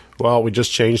 well, we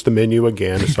just changed the menu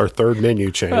again. It's our third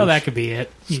menu change. Well, that could be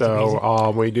it. Easy peasy.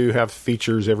 So we do have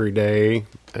features every day,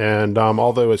 and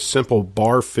although it's simple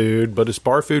bar food, but it's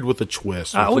bar food with a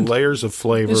twist, with layers of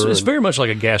flavor. It's and very much like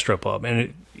a gastropub,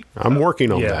 and I'm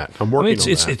working on that. I'm working on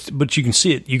that. It's but you can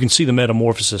see it. You can see the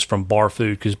metamorphosis from bar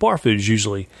food because bar food is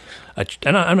usually, what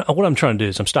I'm trying to do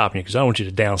is I'm stopping you because I don't want you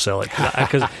to downsell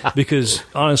it because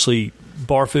honestly,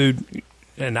 bar food.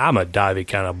 And I'm a divey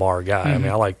kind of bar guy. I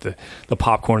mean, I like the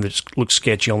popcorn that just looks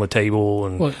sketchy on the table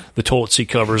and the toilet seat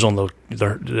covers on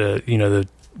the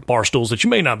bar stools that you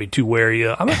may not be too wary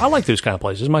of. I like those kind of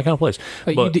places. It's my kind of place.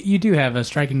 But you do have a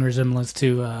striking resemblance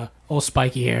to old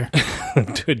spiky hair.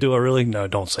 do I really? No,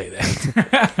 don't say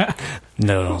that.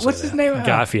 No, don't say What's that. his name?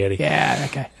 Guy Fieri. Yeah,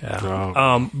 that guy.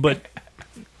 Yeah. But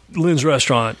Lynn's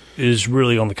restaurant is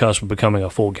really on the cusp of becoming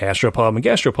a full gastropub, and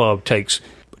gastropub takes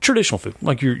traditional food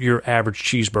like your average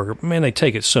cheeseburger. Man, they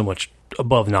take it so much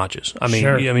above notches. I mean,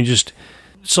 Sure. Just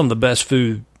some of the best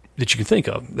food that you can think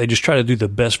of. They just try to do the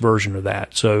best version of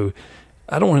that. So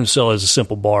I don't want him to sell it as a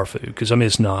simple bar food because, I mean,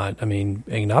 it's not. I mean,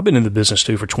 I've been in the business,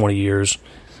 too, for 20 years.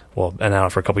 Well, and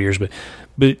out for a couple of years.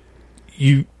 But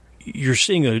you're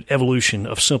seeing an evolution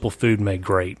of simple food made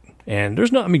great. And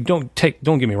there's not, I mean, don't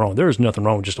get me wrong. There is nothing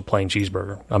wrong with just a plain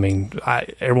cheeseburger. I mean,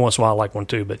 every once in a while I like one,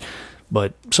 too.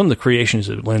 But some of the creations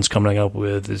that Lynn's coming up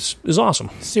with is awesome.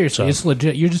 Seriously, it's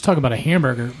legit. You're just talking about a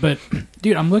hamburger. But,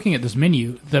 dude, I'm looking at this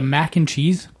menu. The mac and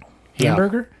cheese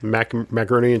hamburger. Yeah.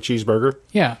 Macaroni and cheeseburger.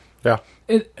 Yeah. Yeah.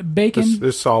 Bacon.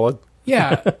 It's solid.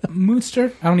 Yeah.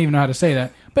 Munster. I don't even know how to say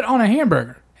that. But on a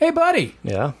hamburger. Hey, buddy.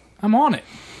 Yeah. I'm on it.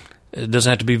 It doesn't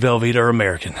have to be Velveeta or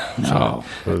American. No.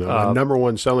 The number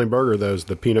one selling burger, though, is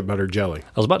the peanut butter jelly.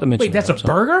 I was about to mention Wait, that's a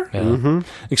burger? Yeah. Mm-hmm.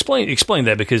 Explain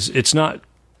that, because it's not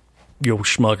your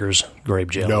Schmucker's grape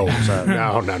jelly. No,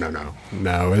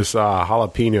 no. It's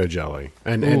jalapeno jelly,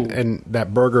 and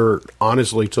that burger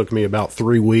honestly took me about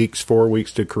 4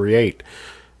 weeks to create.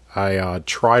 I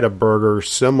tried a burger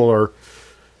similar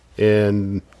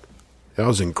I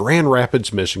was in Grand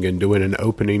Rapids, Michigan, doing an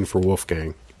opening for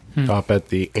Wolfgang up at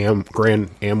the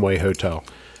Grand Amway Hotel,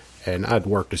 and I'd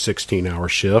worked a 16-hour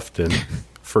shift and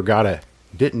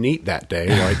didn't eat that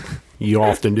day like you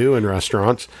often do in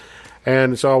restaurants.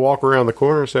 And so I walk around the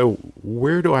corner and say,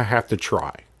 where do I have to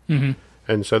try? Mm-hmm.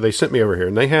 And so they sent me over here,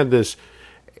 and they had this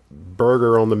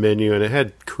burger on the menu, and it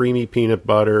had creamy peanut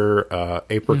butter,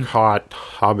 apricot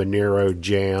habanero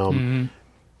jam,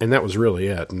 and that was really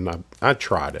it. And I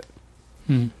tried it.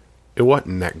 It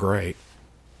wasn't that great.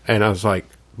 And I was like,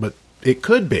 but it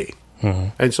could be.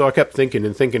 And so I kept thinking,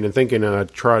 and I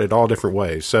tried it all different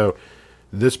ways. So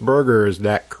this burger is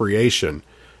that creation.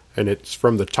 And it's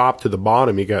from the top to the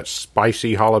bottom. You got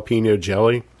spicy jalapeno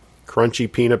jelly, crunchy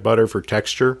peanut butter for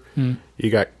texture. You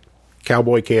got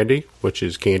cowboy candy, which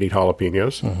is candied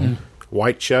jalapenos,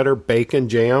 white cheddar, bacon,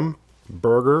 jam,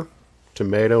 burger,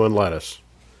 tomato, and lettuce.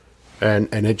 And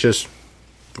it just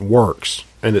works.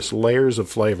 And it's layers of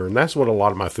flavor. And that's what a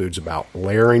lot of my food's about,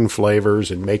 layering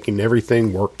flavors and making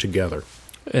everything work together.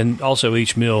 And also,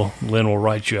 each meal, Lynn will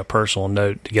write you a personal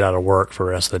note to get out of work for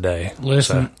the rest of the day.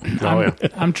 Listen,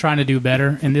 I'm trying to do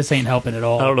better, and this ain't helping at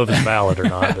all. I don't know if it's valid or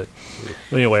not, but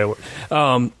anyway,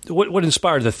 what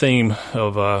inspired the theme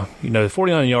of the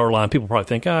 49-yard line? People probably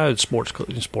think, it's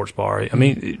sports bar. I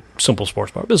mean, simple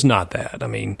sports bar, but it's not that. I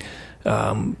mean,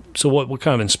 so what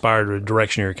kind of inspired the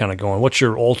direction you're kind of going? What's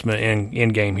your ultimate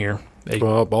end game here?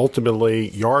 Well, ultimately,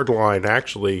 yard line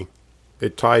actually.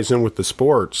 It ties in with the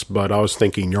sports, but I was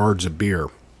thinking yards of beer.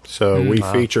 So we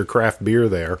feature craft beer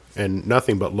there, and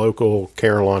nothing but local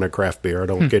Carolina craft beer. I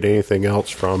don't get anything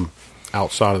else from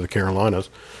outside of the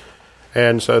Carolinas.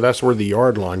 And so that's where the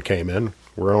yard line came in.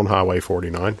 We're on Highway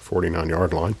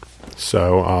 49-yard line.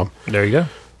 So there you go.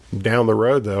 Down the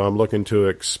road, though, I'm looking to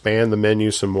expand the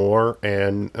menu some more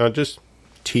and just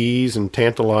tease and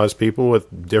tantalize people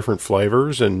with different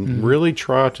flavors and really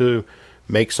try to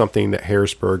make something that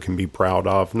Harrisburg can be proud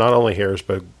of. Not only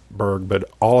Harrisburg, but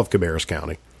all of Cabarrus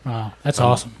County. Wow, that's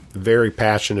awesome. Very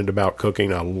passionate about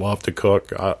cooking. I love to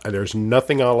cook. There's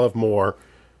nothing I love more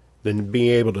than being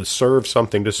able to serve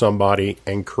something to somebody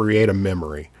and create a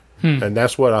memory. And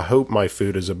that's what I hope my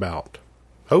food is about.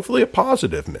 Hopefully a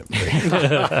positive memory.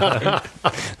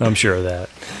 I'm sure of that.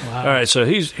 Wow. All right, so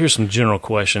here's some general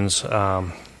questions. We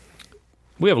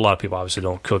have a lot of people obviously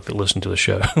don't cook that listen to the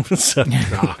show.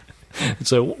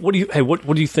 So what do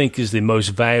you think is the most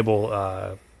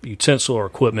valuable utensil or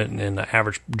equipment in the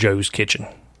average Joe's kitchen?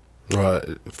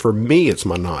 For me, it's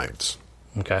my knives.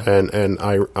 Okay. And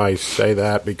I say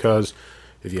that because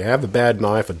if you have a bad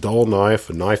knife, a dull knife,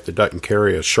 a knife that doesn't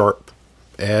carry a sharp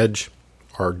edge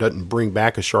or doesn't bring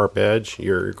back a sharp edge,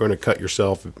 you're going to cut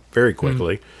yourself very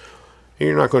quickly, and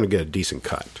you're not going to get a decent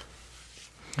cut.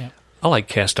 I like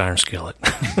cast iron skillet.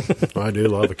 I do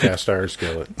love a cast iron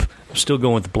skillet. I'm still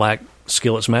going with the black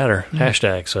skillets matter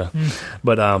hashtag. So,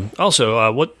 but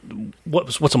also,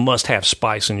 what's a must-have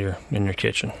spice in your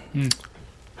kitchen?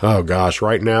 Oh gosh,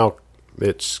 right now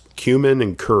it's cumin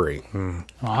and curry.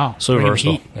 Wow, so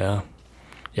versatile.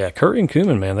 Yeah, curry and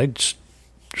cumin, man, they're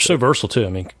so versatile too. I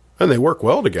mean, and they work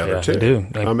well together too. They do.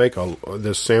 I make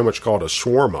this sandwich called a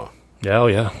shawarma. Oh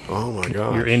yeah. Oh my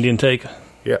gosh. Your Indian take.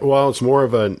 Yeah, well, it's more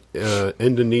of an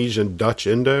Indonesian Dutch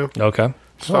Indo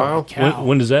style.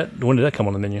 When did that come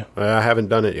on the menu? I haven't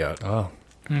done it yet. Oh,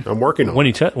 I'm working on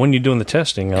it. When are you doing the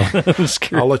testing?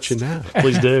 I'll let you know.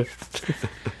 Please do.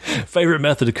 Favorite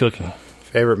method of cooking?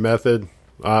 Favorite method?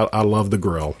 I love the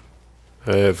grill.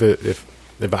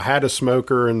 If I had a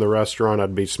smoker in the restaurant,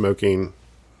 I'd be smoking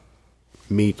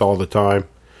meat all the time.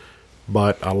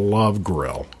 But I love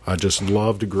grill. I just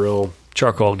love to grill.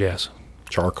 Charcoal, gas.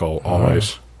 Charcoal,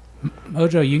 always.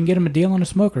 Ojo, you can get him a deal on a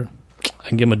smoker.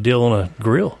 can give them a deal on a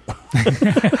grill.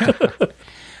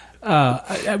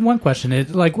 One question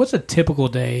is, like, what's a typical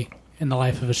day in the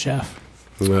life of a chef?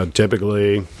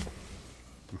 Typically,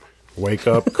 wake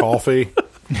up, coffee,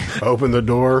 open the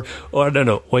door. Or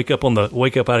no, wake up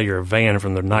out of your van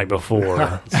from the night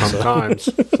before.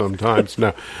 Sometimes.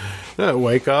 No,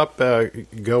 wake up,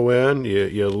 go in,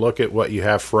 you look at what you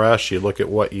have fresh, you look at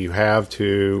what you have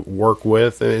to work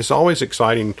with, and it's always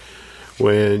exciting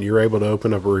when you're able to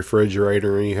open up a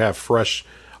refrigerator and you have fresh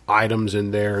items in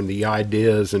there and the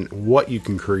ideas and what you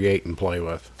can create and play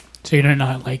with. So you're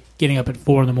not like getting up at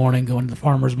 4 a.m, going to the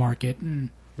farmer's market and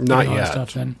not all that yet.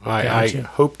 Stuff then. I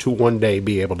hope to one day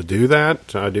be able to do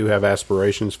that. I do have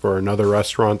aspirations for another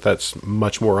restaurant that's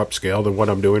much more upscale than what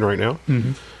I'm doing right now.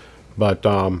 Mm-hmm. But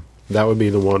that would be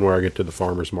the one where I get to the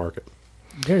farmer's market.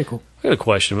 Very cool. I got a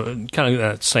question, kind of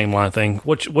that same line thing.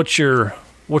 What's your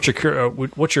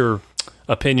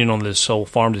opinion on this whole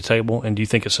farm to table, and do you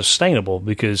think it's sustainable?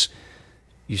 Because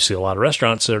you see a lot of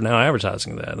restaurants that are now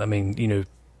advertising that. I mean,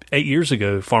 8 years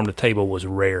ago, farm to table was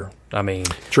rare. I mean,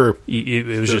 true. It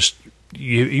was just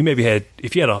you maybe had,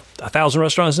 if you had 1,000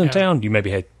 restaurants in town, you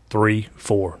maybe had 3,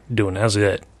 4 doing. That's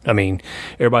it. I mean,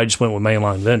 everybody just went with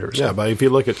mainline vendors. Yeah, but if you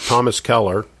look at Thomas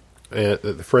Keller at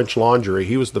the French Laundry,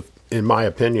 he was in my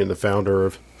opinion, the founder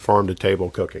of farm to table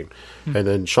cooking, and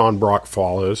then Sean Brock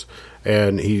follows.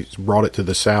 And he's brought it to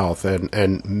the South,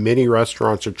 and many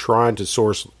restaurants are trying to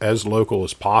source as local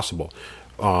as possible.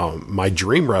 My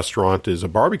dream restaurant is a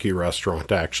barbecue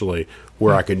restaurant, actually,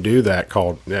 where I can do that.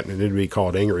 It'd be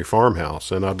called Angry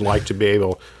Farmhouse, and I'd like to be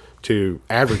able to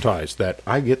advertise that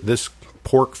I get this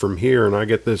pork from here, and I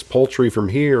get this poultry from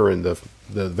here, and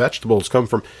the vegetables come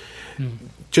from.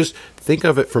 Just think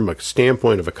of it from a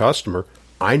standpoint of a customer.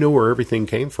 I know where everything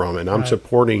came from, and I'm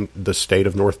supporting the state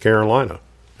of North Carolina.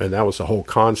 And that was the whole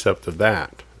concept of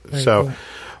that. Very so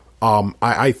cool.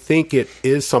 I think it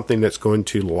is something that's going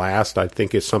to last. I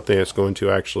think it's something that's going to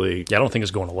actually I don't think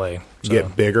it's going away.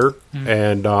 Get bigger.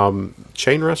 And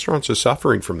chain restaurants are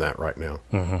suffering from that right now.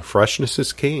 Mm-hmm. Freshness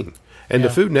is king. And the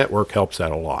Food Network helps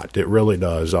that a lot. It really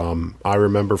does. I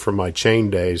remember from my chain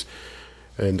days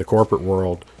in the corporate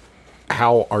world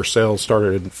how our sales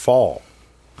started to fall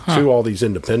to all these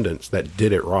independents that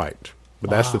did it right. But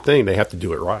that's the thing. They have to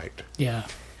do it right. Yeah.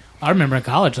 I remember in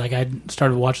college, like, I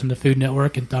started watching the Food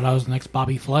Network and thought I was the next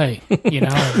Bobby Flay,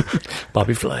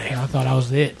 Bobby Flay. I thought I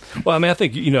was it. Well, I mean, I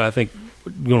think you want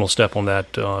to step on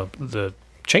that. The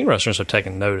chain restaurants have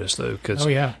taken notice, though, because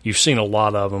you've seen a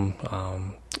lot of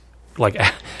them. Like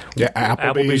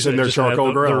Applebee's and their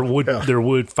charcoal grill, their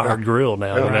wood fired grill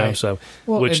now, so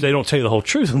which they don't tell you the whole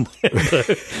truth on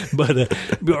that, but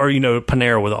or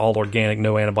Panera with all organic,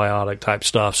 no antibiotic type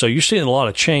stuff. So you're seeing a lot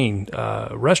of chain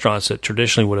restaurants that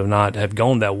traditionally would not have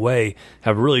gone that way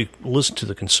have really listened to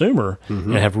the consumer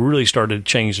and have really started to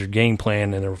change their game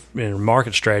plan and their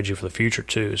market strategy for the future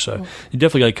too. So you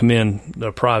definitely got to commend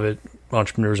the private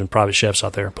entrepreneurs and private chefs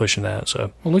out there pushing that.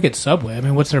 So look at Subway. I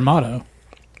mean, what's their motto?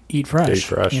 Eat fresh. Eat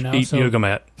fresh. Eat yoga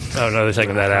mat. Oh, no, they're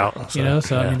taking that out.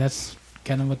 So, I mean, that's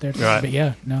kind of what they're doing. Right. But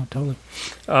yeah, no, totally.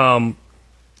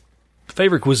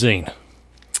 Favorite cuisine?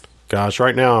 Gosh,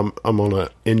 right now I'm on an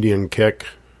Indian kick.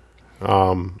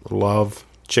 Love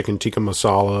chicken tikka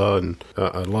masala, and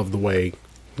I love the way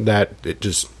that it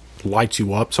just lights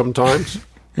you up sometimes.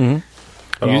 But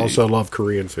I also love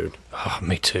Korean food. Oh,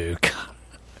 me too. God.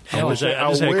 I just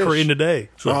I had wish. Korean today.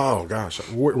 So. Oh, gosh.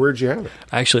 Where'd you have it?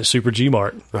 Actually, at Super G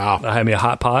Mart. Wow. I had me a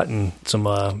hot pot and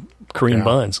some Korean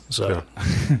buns. So,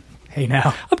 Hey,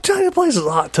 now I'm telling you,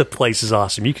 the place is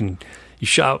awesome. You can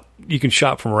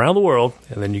shop from around the world,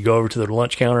 and then you go over to the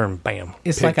lunch counter, and bam,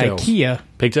 it's pigtails. like IKEA.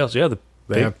 Pigtails. Yeah,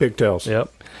 They have pigtails.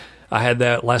 Yep. I had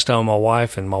that last time with my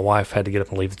wife, and my wife had to get up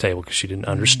and leave the table because she didn't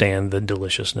understand the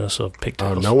deliciousness of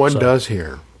pigtails. No one does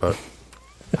here, but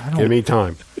give me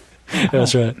time.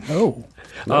 That's right. Oh,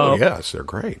 Yes, they're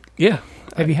great. Yeah.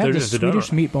 have you had They're- the they're Swedish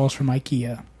done. meatballs from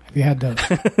IKEA? Have you had those?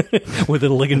 With a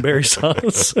lingonberry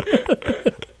sauce.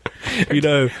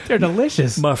 They're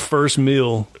delicious. My first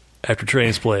meal after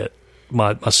transplant,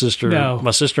 my sister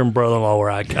and brother-in-law were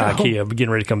at IKEA getting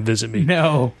ready to come visit me.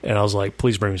 No. And I was like,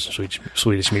 please bring me some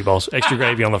Swedish meatballs. Extra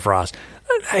gravy on the fries.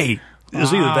 Hey, it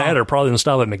was either that or probably going to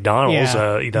stop at McDonald's.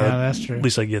 Yeah. That's true. At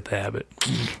least I get that. But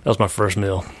that was my first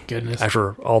meal. Goodness.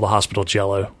 After all the hospital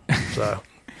jello. So,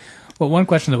 Well, one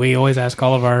question that we always ask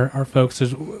all of our folks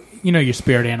is, your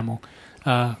spirit animal.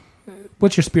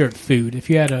 What's your spirit food? If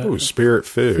you had a Spirit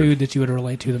food. that you would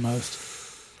relate to the most.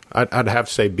 I'd have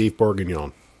to say beef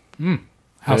bourguignon.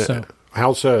 How so?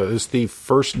 How so? It's the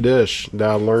first dish that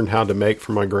I learned how to make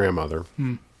from my grandmother.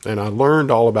 And I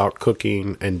learned all about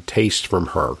cooking and taste from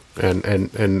her.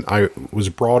 And I was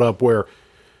brought up where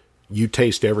you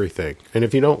taste everything. And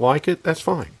if you don't like it, that's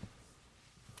fine.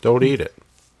 Don't eat it.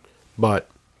 But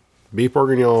beef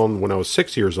bourguignon, when I was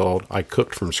 6 years old, I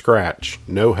cooked from scratch,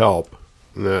 no help.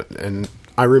 And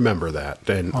I remember that.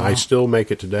 And I still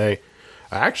make it today.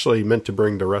 I actually meant to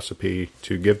bring the recipe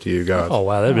to give to you guys. Oh,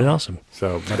 wow. That'd be awesome.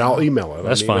 So, but I'll email it.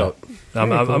 That's fine.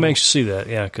 I'm anxious to see that,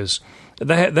 yeah, because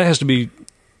that has to be,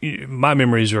 my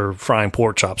memories are frying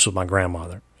pork chops with my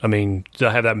grandmother. I mean, I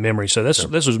have that memory. So this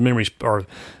was memories are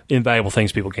invaluable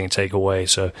things people can't take away.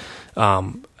 So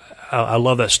I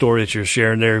love that story that you're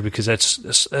sharing there, because that's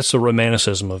the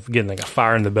romanticism of getting like a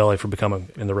fire in the belly for becoming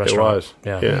in the restaurant. It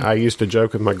was. Yeah. I used to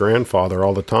joke with my grandfather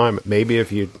all the time. Maybe if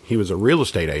he was a real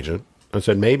estate agent, I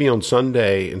said, maybe on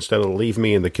Sunday, instead of leave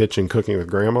me in the kitchen cooking with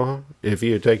Grandma, if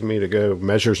you had taken me to go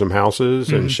measure some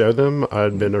houses and show them,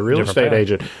 I'd been a real estate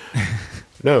agent.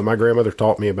 No, my grandmother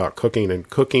taught me about cooking, and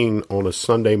cooking on a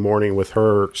Sunday morning with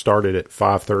her started at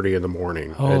 5:30 in the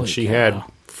morning. And she had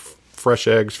fresh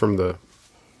eggs from the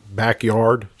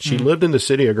backyard. She lived in the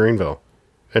city of Greenville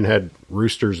and had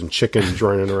roosters and chickens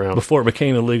running around. Before it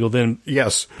became illegal, then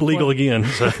legal again.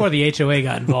 So. Before the HOA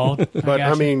got involved. But,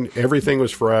 I mean, everything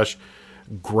was fresh.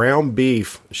 Ground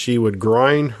beef, she would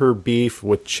grind her beef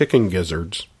with chicken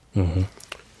gizzards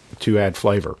to add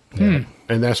flavor.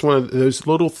 And that's one of those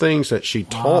little things that she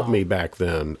taught me back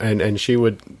then. And she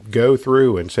would go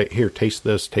through and say, here, taste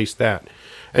this, taste that.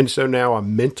 And so now I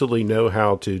mentally know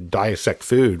how to dissect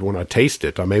food. When I taste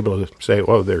it, I'm able to say,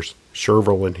 oh, there's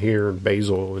chervil in here and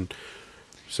basil. And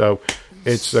so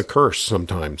it's a curse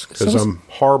sometimes, because I'm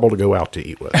horrible to go out to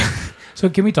eat with. So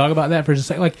can we talk about that for just a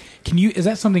second? Like, is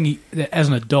that something that as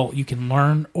an adult you can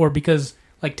learn, or because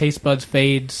like taste buds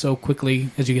fade so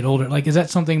quickly as you get older? Like, is that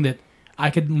something that I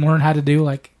could learn how to do,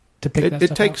 like to pick that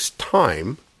stuff It takes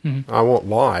time. I won't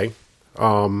lie.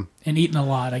 And eating a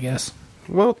lot, I guess.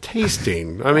 Well,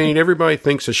 tasting. I mean, everybody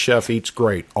thinks a chef eats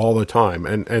great all the time,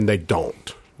 and they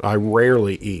don't. I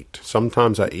rarely eat.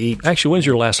 Sometimes I eat. Actually, when's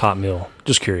your last hot meal?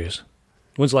 Just curious.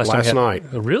 When's the last time you had?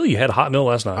 Last night. Really? You had a hot meal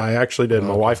last night? I actually did.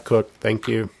 My wife cooked. Thank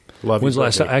you. Love when's you.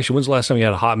 When's the last time you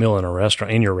had a hot meal in a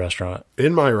restaurant? In your restaurant?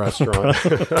 In my restaurant.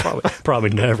 probably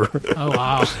never. Oh,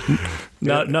 wow.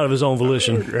 Not of his own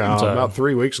volition. About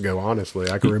 3 weeks ago, honestly.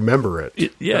 I can remember it.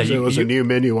 It was a new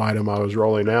menu item I was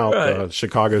rolling out,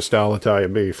 Chicago-style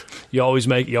Italian beef. You always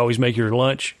make your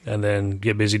lunch and then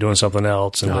get busy doing something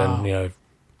else, and then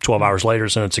 12 hours later,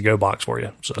 send a to-go box for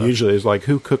you. So. Usually it's like,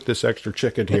 who cooked this extra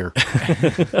chicken here?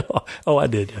 Oh, I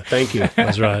did. Yeah. Thank you.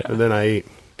 That's right. And then I eat.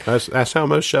 That's how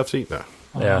most chefs eat now.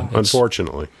 Yeah,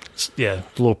 unfortunately. A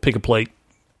little pick a plate,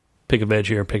 pick a veg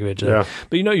here, pick a veg there. Yeah.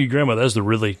 But your grandma, that's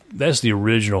the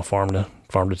original farm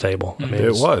to table. I mean,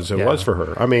 it was for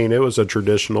her. I mean, it was a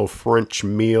traditional French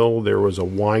meal. There was a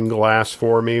wine glass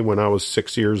for me when I was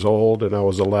 6 years old, and I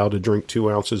was allowed to drink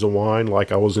 2 ounces of wine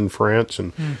like I was in France,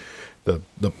 and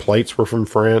the plates were from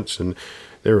France, and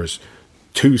there was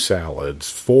 2 salads,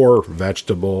 4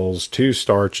 vegetables, 2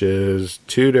 starches,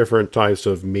 2 different types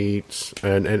of meats,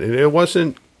 and it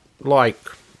wasn't like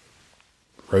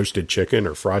roasted chicken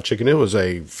or fried chicken. It was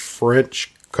a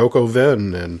French coq au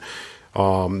vin, and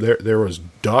there was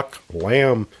duck,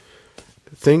 lamb,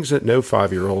 things that no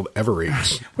 5-year-old ever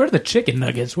eats. Where are the chicken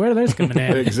nuggets? Where are those coming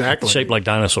in? Exactly. Shaped like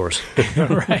dinosaurs.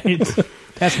 Right.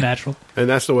 That's natural. And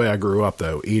that's the way I grew up,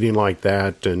 though, eating like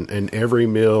that, and every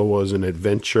meal was an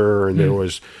adventure, and there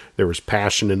was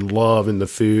passion and love in the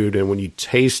food, and when you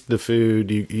taste the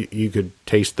food, you could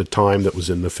taste the time that was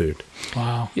in the food.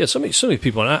 Wow. Yeah, so many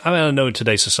people, and I know in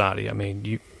today's society, I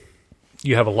mean,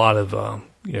 you have a lot of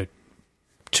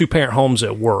 2-parent homes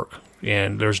at work,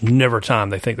 and there's never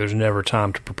time. They think there's never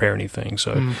time to prepare anything.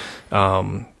 So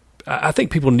I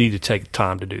think people need to take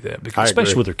time to do that, because,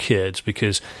 especially with their kids,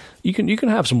 because you can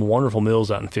have some wonderful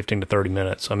meals out in 15 to 30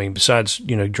 minutes. I mean, besides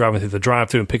driving through the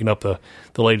drive-thru and picking up the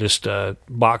latest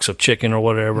box of chicken or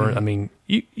whatever. I mean,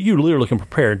 you literally can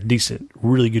prepare decent,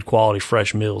 really good quality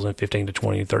fresh meals in 15 to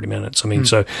 20 to 30 minutes. I mean,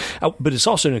 but it's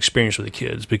also an experience for the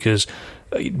kids, because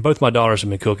both my daughters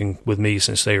have been cooking with me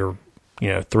since they were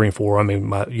 3 and 4. I mean,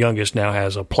 my youngest now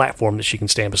has a platform that she can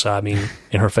stand beside me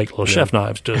in her fake little chef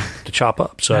knives to chop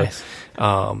up. So nice.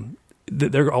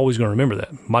 They're always going to remember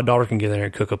that. My daughter can get in there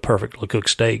and cook a perfectly cooked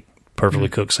steak, perfectly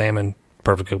cooked salmon,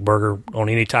 perfectly cooked burger on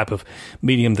any type of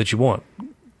medium that you want.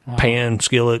 Wow. Pan,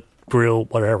 skillet, grill,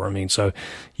 whatever. I mean, so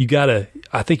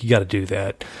I think you got to do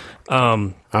that.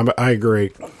 I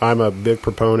agree. I'm a big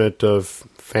proponent of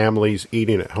families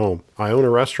eating at home. I own a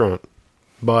restaurant,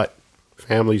 but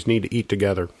families need to eat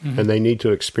together, and they need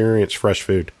to experience fresh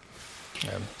food.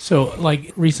 So,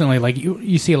 like, recently, like,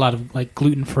 you see a lot of, like,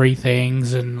 gluten-free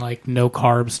things and, like,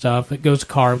 no-carb stuff. It goes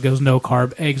carb, goes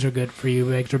no-carb. Eggs are good for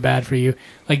you. Eggs are bad for you.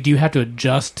 Like, do you have to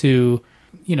adjust to,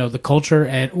 you know, the culture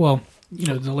and, well, you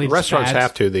know, the latest Restaurants fads?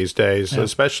 have to these days,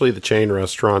 especially the chain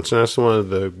restaurants. And that's one of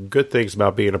the good things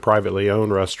about being a privately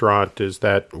owned restaurant is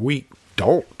that we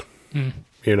don't.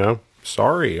 You know?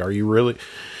 Sorry. Are you really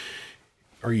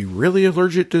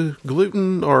allergic to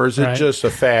gluten, or is it just a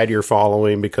fad you're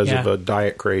following because of a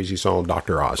diet craze you saw on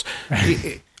Dr. Oz?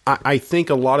 I think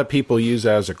a lot of people use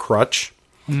that as a crutch.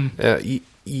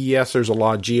 Yes, there's a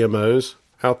lot of GMOs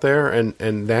out there,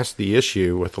 and that's the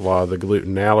issue with a lot of the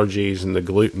gluten allergies and the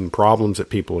gluten problems that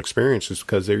people experience is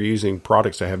because they're using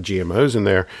products that have GMOs in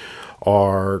there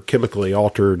or chemically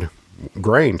altered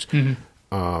grains.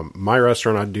 My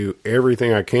restaurant, I do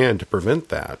everything I can to prevent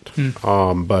that.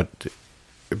 But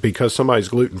because somebody's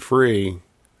gluten-free,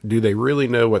 do they really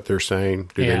know what they're saying?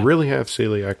 Do they really have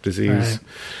celiac disease?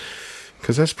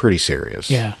 Because that's pretty serious.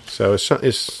 Yeah. So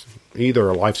it's either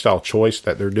a lifestyle choice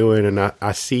that they're doing, and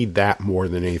I see that more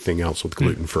than anything else with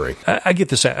gluten-free. I get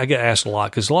this. I get asked a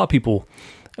lot because a lot of people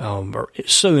are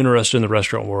so interested in the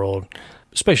restaurant world,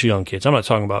 especially young kids. I'm not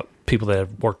talking about people that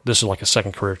have worked. This is like a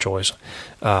second career choice.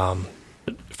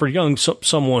 For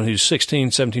someone who's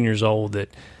 16, 17 years old that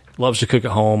loves to cook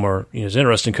at home or is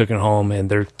interested in cooking at home, and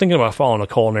they're thinking about following a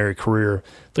culinary career,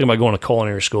 thinking about going to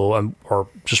culinary school or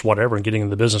just whatever and getting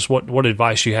into the business, what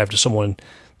advice do you have to someone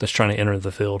that's trying to enter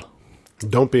the field?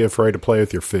 Don't be afraid to play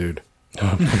with your food.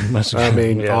 I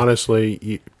mean,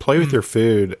 honestly, play with your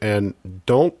food and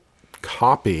don't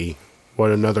copy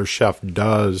what another chef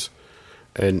does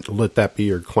and let that be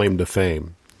your claim to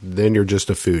fame. Then you're just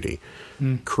a foodie.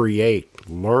 Create,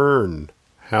 learn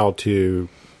how to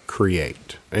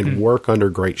create and work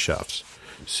under great chefs.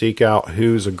 Seek out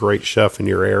who's a great chef in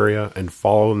your area and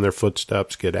follow in their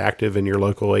footsteps. Get active in your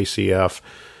local ACF,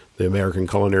 the American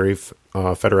Culinary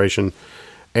Federation,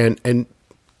 and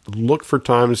look for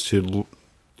times to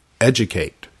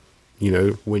educate. You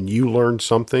know, when you learn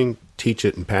something, teach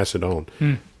it and pass it on.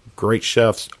 Great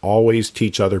chefs always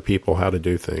teach other people how to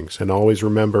do things. And always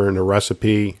remember, in a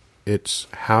recipe, it's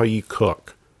how you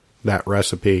cook that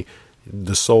recipe.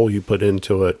 The soul you put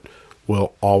into it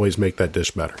will always make that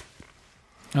dish better.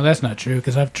 No, that's not true,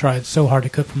 because I've tried so hard to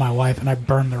cook for my wife, and I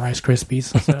burn the Rice Krispies.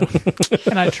 So.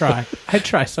 And I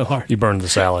try so hard. You burned the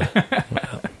salad.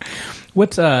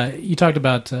 What's you talked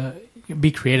about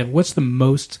be creative. What's the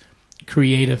most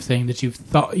creative thing that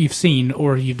you've seen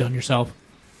or you've done yourself?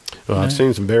 Well, I've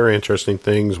seen some very interesting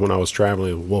things when I was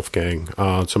traveling with Wolfgang.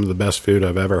 Some of the best food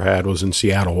I've ever had was in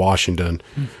Seattle, Washington,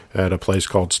 at a place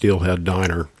called Steelhead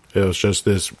Diner. It was just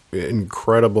this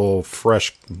incredible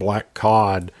fresh black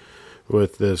cod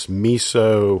with this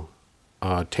miso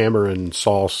tamarind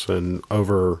sauce and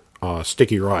over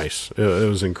sticky rice. It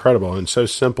was incredible and so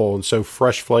simple and so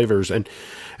fresh flavors. And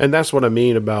that's what I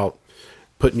mean about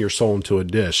putting your soul into a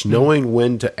dish, knowing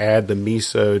when to add the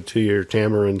miso to your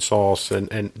tamarind sauce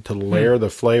and to layer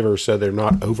the flavors so they're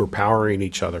not overpowering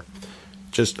each other.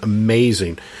 Just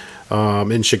amazing.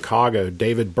 In Chicago,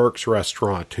 David Burke's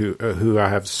restaurant, who I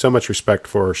have so much respect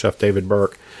for, Chef David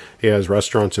Burke. He has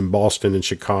restaurants in Boston and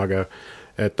Chicago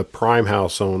at the Prime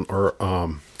House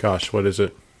what is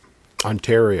it?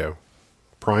 Ontario.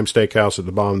 Prime Steakhouse at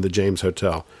the bottom of the James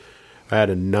Hotel. I had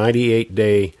a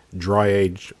 98-day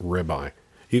dry-aged ribeye.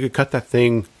 You could cut that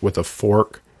thing with a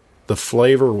fork. The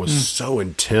flavor was so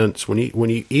intense. When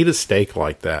you eat a steak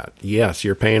like that, yes,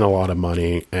 you're paying a lot of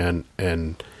money, and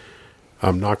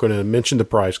I'm not going to mention the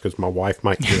price because my wife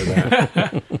might hear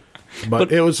that.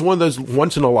 but it was one of those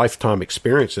once-in-a-lifetime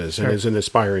experiences, and as an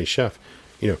aspiring chef,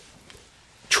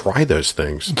 try those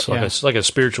things. It's like a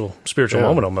spiritual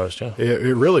moment almost. Yeah,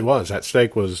 it really was. That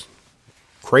steak was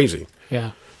crazy.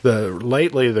 Yeah.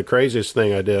 Lately, the craziest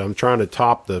thing I did, I'm trying to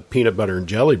top the peanut butter and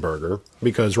jelly burger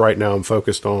because right now I'm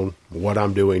focused on what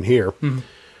I'm doing here.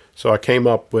 So I came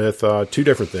up with two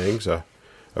different things. A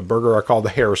burger I call the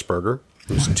Harris Burger.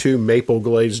 There's 2 maple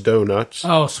glazed donuts.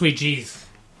 Oh, sweet jeez.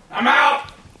 I'm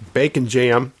out! Bacon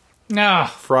jam. No.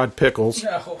 Fried pickles.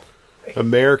 No.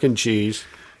 American cheese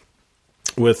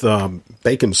with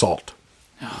bacon salt.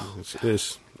 Oh,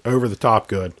 it's over the top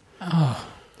good. Oh.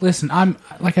 Listen, I'm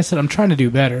trying to do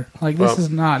better. This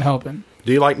is not helping.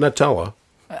 Do you like Nutella?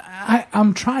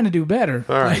 I'm trying to do better.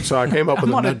 All right, so I came up with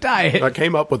I'm on a diet. I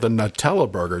came up with a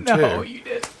Nutella burger too. No, you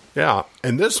did. Yeah,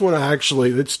 and this one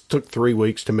it took 3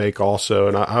 weeks to make also,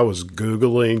 and I was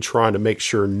Googling trying to make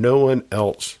sure no one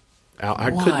else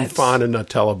I couldn't find a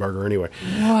Nutella burger anyway.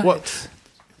 What?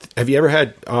 Have you ever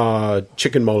had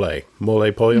chicken mole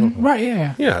pollo? Right,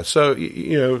 yeah. Yeah, so,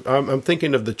 I'm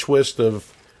thinking of the twist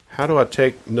of how do I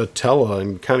take Nutella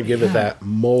and kind of give it that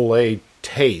mole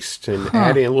taste, and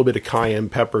adding a little bit of cayenne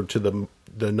pepper to the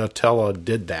Nutella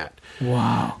did that.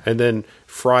 Wow. And then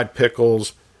fried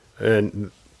pickles,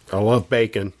 and I love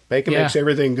bacon. Bacon makes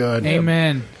everything good.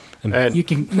 Amen. And You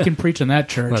can preach in that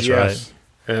church. That's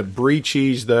yes. Brie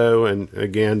cheese, though, and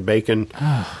again, bacon.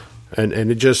 And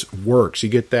it just works. You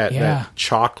get that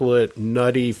chocolate,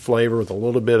 nutty flavor with a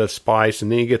little bit of spice,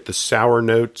 and then you get the sour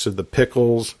notes of the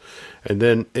pickles, and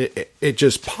then it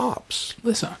just pops.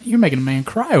 Listen, you're making a man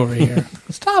cry over here.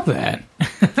 Stop that.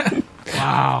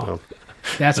 Wow.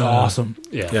 That's awesome.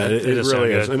 Yeah, It does sound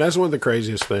really is. good. And that's one of the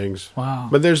craziest things. Wow.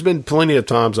 But there's been plenty of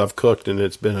times I've cooked and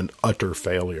it's been an utter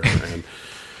failure.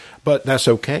 But that's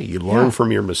okay. You learn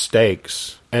from your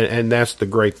mistakes. And that's the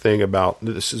great thing about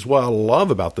this, is what I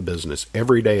love about the business.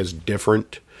 Every day is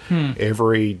different.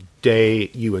 Every day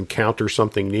you encounter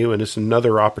something new, and it's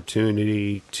another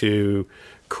opportunity to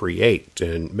create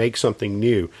and make something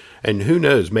new. And who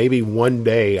knows, maybe one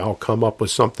day I'll come up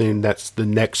with something that's the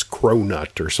next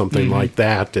cronut or something like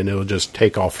that, and it'll just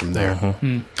take off from there.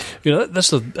 You know, that's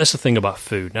the thing about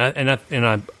food, and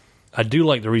I do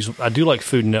like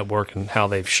Food Network and how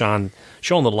they've shown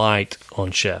the light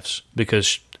on chefs,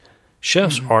 because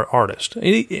chefs are artists. But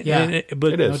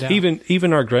It is. No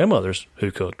even our grandmothers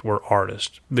who cooked were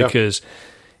artists, because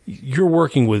you're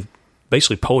working with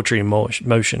basically poetry and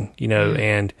motion, you know,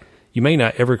 and you may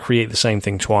not ever create the same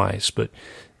thing twice, but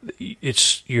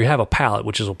you have a palate,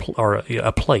 which is a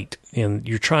plate, and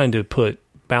you're trying to put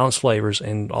balanced flavors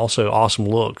and also awesome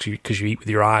looks, because you eat with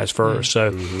your eyes first.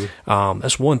 So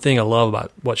that's one thing I love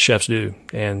about what chefs do.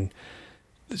 And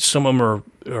some of them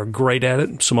are great at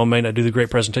it. Some of them may not do the great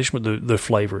presentation, but the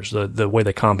flavors, the way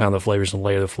they compound the flavors and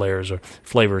layer the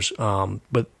flavors.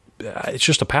 But it's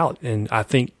just a palate. And I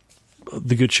think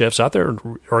the good chefs out there,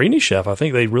 or any chef, I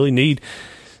think they really need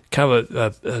kind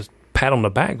of a pat on the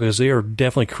back, because they are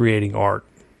definitely creating art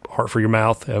for your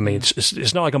mouth. I mean,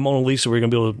 it's not like a Mona Lisa where you're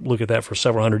going to be able to look at that for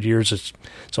several hundred years. It's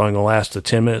only going to last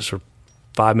 10 minutes or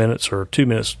 5 minutes or 2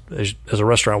 minutes as a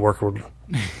restaurant worker would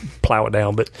plow it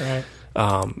down. But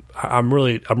I'm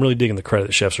really digging the credit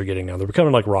that chefs are getting now. They're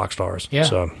becoming like rock stars. Yeah.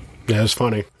 So Yeah, it's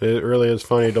funny. It really is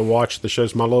funny to watch the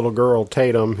shows. My little girl,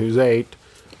 Tatum, who's 8,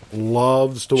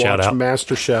 loves to Shout watch out.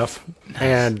 MasterChef.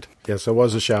 And yes, it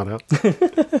was a shout out.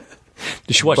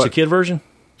 did you watch the kid version?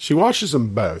 She watches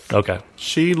them both. Okay.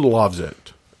 She loves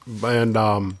it.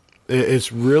 And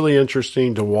it's really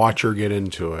interesting to watch her get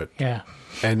into it. Yeah.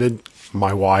 And then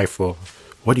my wife will,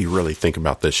 what do you really think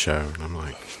about this show? And I'm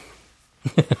like,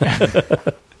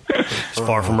 It's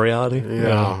far from reality.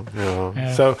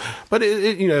 yeah. So, but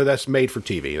it you know, that's made for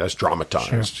TV. That's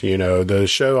dramatized. Sure. You know, the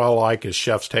show I like is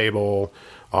Chef's Table.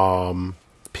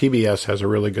 PBS has a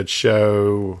really good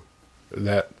show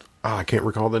that I can't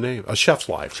recall the name. Chef's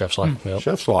Life. Chef's Life. Yep.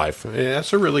 Chef's Life. Yeah,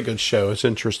 that's a really good show. It's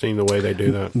interesting the way they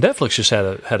do that. Netflix just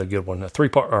had a good one, a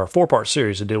 4-part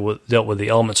series that dealt with the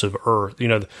elements of Earth. You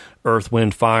know, the Earth,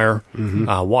 Wind, Fire,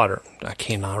 Water. I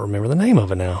cannot remember the name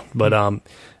of it now, but an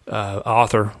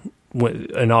author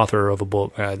of a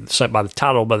book by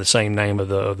the same name of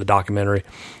the documentary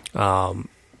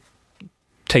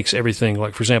takes everything,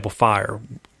 like, for example, fire.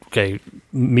 Okay,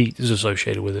 meat is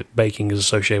associated with it. Baking is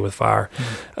associated with fire.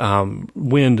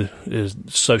 Wind is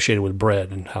associated with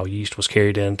bread and how yeast was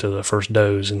carried into the first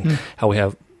doughs, and how we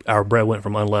have our bread went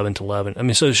from unleavened to leavened. I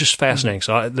mean, so it's just fascinating.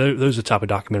 So those are the type of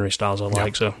documentary styles I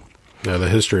like. So yeah, the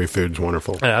history of food's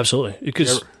wonderful. absolutely,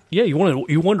 because you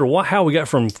wonder how we got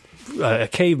from a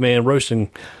caveman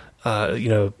roasting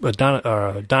a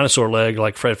dinosaur leg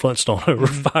like Fred Flintstone over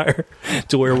fire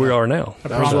to where we are now.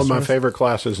 That was one of my favorite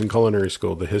classes in culinary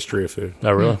school, the history of food.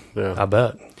 Oh, really? Yeah. I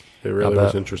bet. It really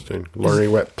was interesting.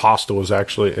 Learning what pasta was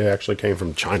actually came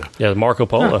from China. Yeah, Marco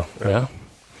Polo. Yeah.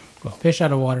 Fish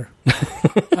out of water.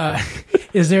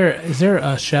 Is there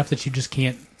a chef that you just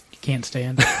can't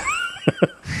stand?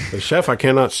 The chef I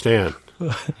cannot stand.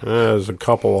 There's a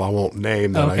couple I won't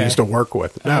name that I used to work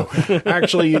with. No,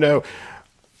 actually, you know,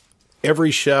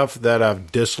 every chef that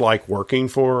I've disliked working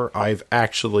for, I've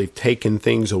actually taken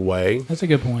things away. That's a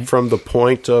good point. From the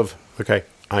point of, okay,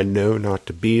 I know not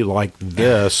to be like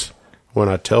this when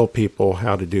I tell people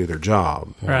how to do their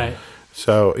job. Right.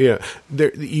 So, yeah,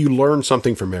 you learn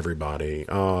something from everybody.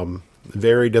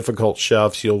 Very difficult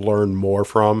chefs you'll learn more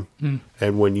from.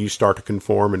 And when you start to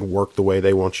conform and work the way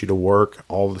they want you to work,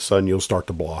 all of a sudden you'll start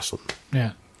to blossom.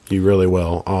 Yeah. You really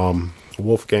will.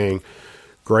 Wolfgang,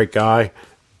 great guy.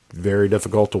 Very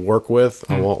difficult to work with.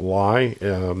 I won't lie.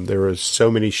 There was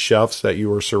so many chefs that you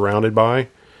were surrounded by,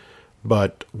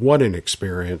 But what an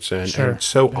experience, and, Sure. and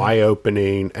so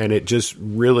eye-opening, and it just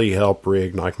really helped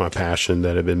reignite my passion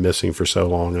that had been missing for so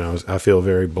long. And I feel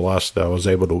very blessed that I was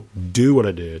able to do what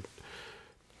I did,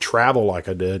 travel like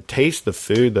I did, taste the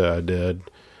food that I did,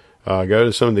 go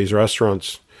to some of these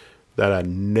restaurants that I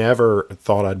never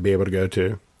thought I'd be able to go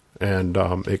to, and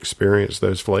experience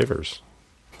those flavors.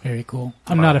 Very cool.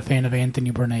 I'm not a fan of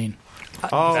Anthony Bourdain.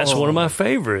 That's one of my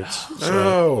favorites.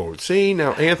 Oh, see,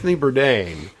 now Anthony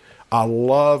Bourdain, I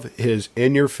love his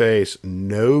in-your-face,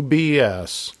 no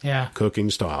BS Yeah. cooking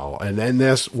style. And then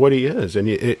that's what he is. And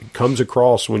it comes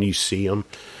across when you see him.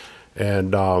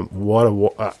 And I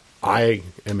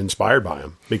am inspired by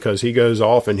him because he goes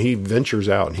off and he ventures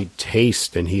out and he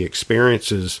tastes and he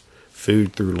experiences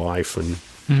food through life. And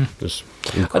just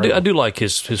incredible. I do like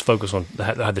his focus on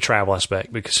the travel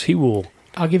aspect because he will.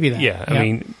 I'll give you that. Yeah, I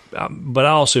mean, but I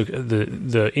also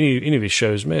any of his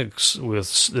shows,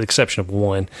 with the exception of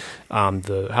one,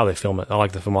 how they film it. I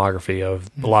like the filmography of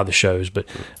a lot of the shows, but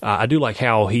I do like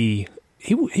how he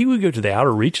would go to the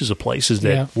outer reaches of places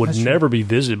that would never be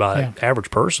visited by an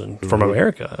average person from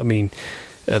America. I mean,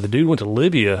 the dude went to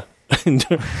Libya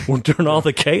during all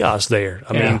the chaos there.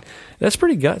 I mean, that's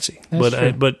pretty gutsy.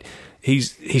 But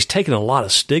he's taken a lot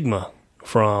of stigma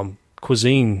from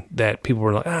cuisine that people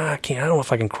were like, I don't know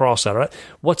if I can cross that. Right?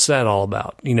 What's that all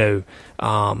about? And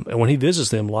when he visits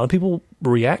them, a lot of people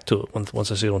react to it once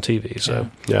they see it on TV. So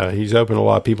yeah, he's opened a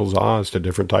lot of people's eyes to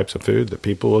different types of food that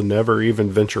people will never even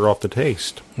venture off to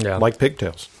taste. Yeah. Like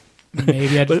pigtails.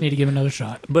 Maybe I just need to give another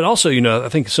shot. But also, I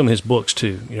think some of his books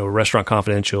too, Restaurant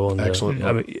Confidential. And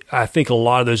excellent. I think a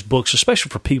lot of those books, especially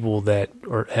for people that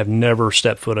have never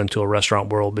stepped foot into a restaurant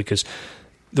world, because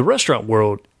the restaurant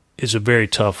world is a very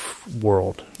tough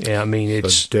world. Yeah, I mean,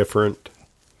 it's a different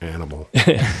animal.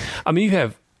 I mean, you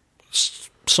have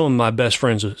some of my best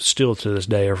friends still to this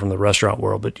day are from the restaurant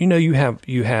world, but you have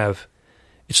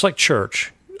it's like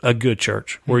church, a good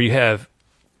church, where you have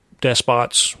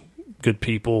despots, good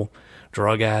people,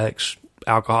 drug addicts,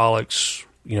 alcoholics.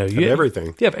 You have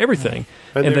everything. You have everything,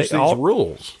 and there's these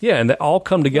rules. Yeah, and they all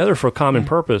come together for a common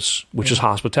purpose, which is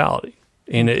hospitality,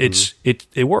 and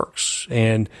it works.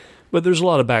 But there's a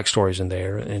lot of backstories in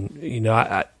there, and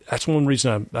that's one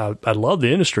reason I love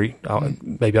the industry.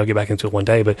 Maybe I'll get back into it one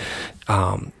day, but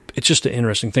it's just an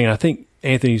interesting thing. And I think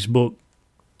Anthony's book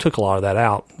took a lot of that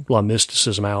out, a lot of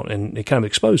mysticism out, and it kind of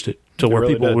exposed it to where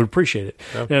really people would appreciate it.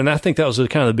 Yeah. And I think that was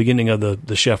kind of the beginning of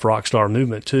the Chef Rockstar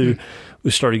movement too.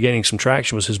 We started gaining some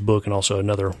traction with his book, and also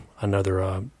another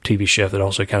TV chef that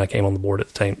also kind of came on the board at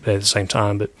the same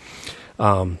time, but.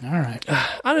 All right.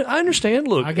 I understand.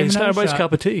 Look, it's not everybody's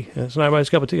cup of tea. It's not everybody's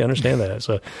cup of tea. I understand that.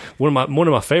 So one of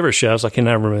my favorite chefs, I can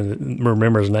never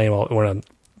remember his name when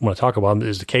I talk about him,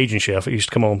 is the Cajun chef. It used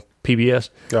to come on PBS.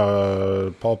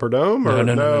 Paul Prudhomme?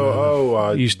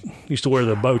 No. Used to wear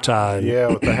the bow tie.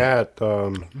 With the hat.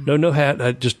 No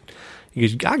hat. He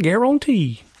goes, I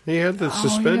guarantee. He had the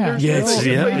suspenders.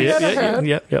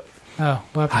 Yep. Oh,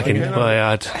 well,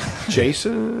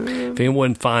 Jason? If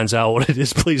anyone finds out what it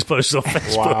is, please post it on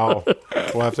Facebook. Wow.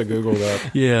 We'll have to Google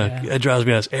that. Yeah, it drives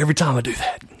me nuts every time I do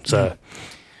that. So,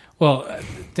 well,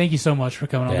 thank you so much for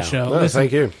coming on the show. No,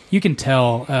 thank you. You can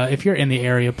tell if you're in the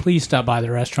area, please stop by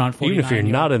the restaurant. Even if you're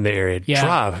not in the area,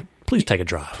 drive. Please take a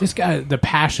drive. This guy, the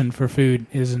passion for food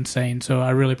is insane. So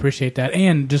I really appreciate that,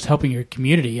 and just helping your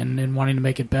community and wanting to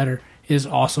make it better is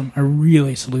awesome. I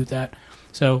really salute that.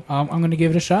 So I'm going to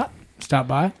give it a shot. Stop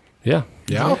by. Yeah.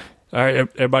 All right,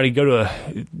 everybody,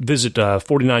 visit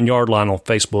 49 Yard Line on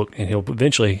Facebook, and he'll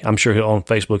eventually, I'm sure on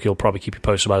Facebook, he'll probably keep you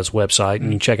posted about his website, and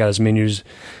you can check out his menus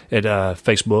at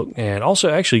Facebook, and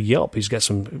also actually Yelp. He's got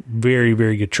some very,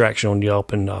 very good traction on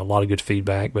Yelp and a lot of good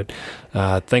feedback. But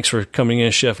thanks for coming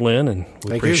in, Chef Lynn, and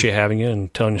we appreciate having you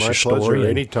and telling us your story. My pleasure.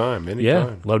 Anytime.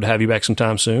 Yeah, love to have you back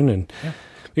sometime soon. And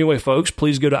anyway, folks,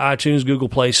 please go to iTunes, Google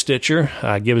Play, Stitcher.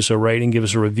 Give us a rating, give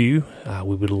us a review.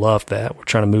 We would love that. We're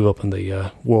trying to move up in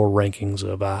the world rankings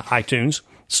of iTunes.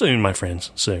 Soon, my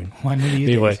friends, soon.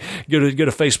 Anyway, go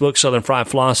to Facebook, Southern Fried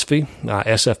Philosophy,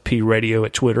 SFP Radio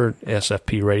at Twitter,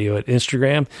 SFP Radio at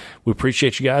Instagram. We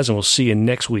appreciate you guys, and we'll see you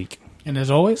next week. And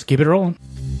as always, keep it rolling.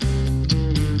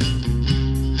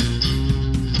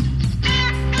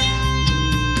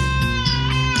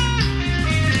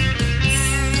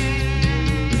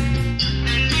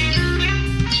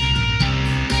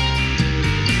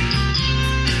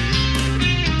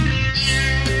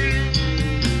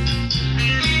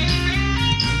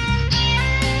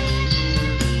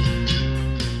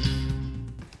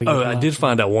 Oh, I did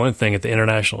find out one thing at the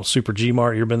International Super G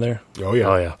Mart. You ever been there? Oh, yeah.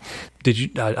 Oh, yeah. Did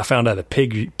you? I found out that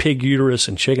pig uterus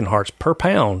and chicken hearts per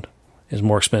pound is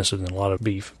more expensive than a lot of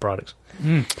beef products.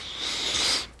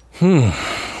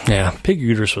 Yeah, pig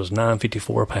uterus was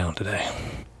 $9.54 a pound today.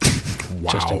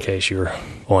 Wow. Just in case you were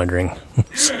wondering.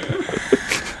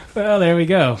 Well, there we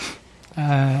go.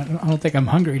 I don't think I'm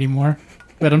hungry anymore,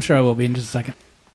 but I'm sure I will be in just a second.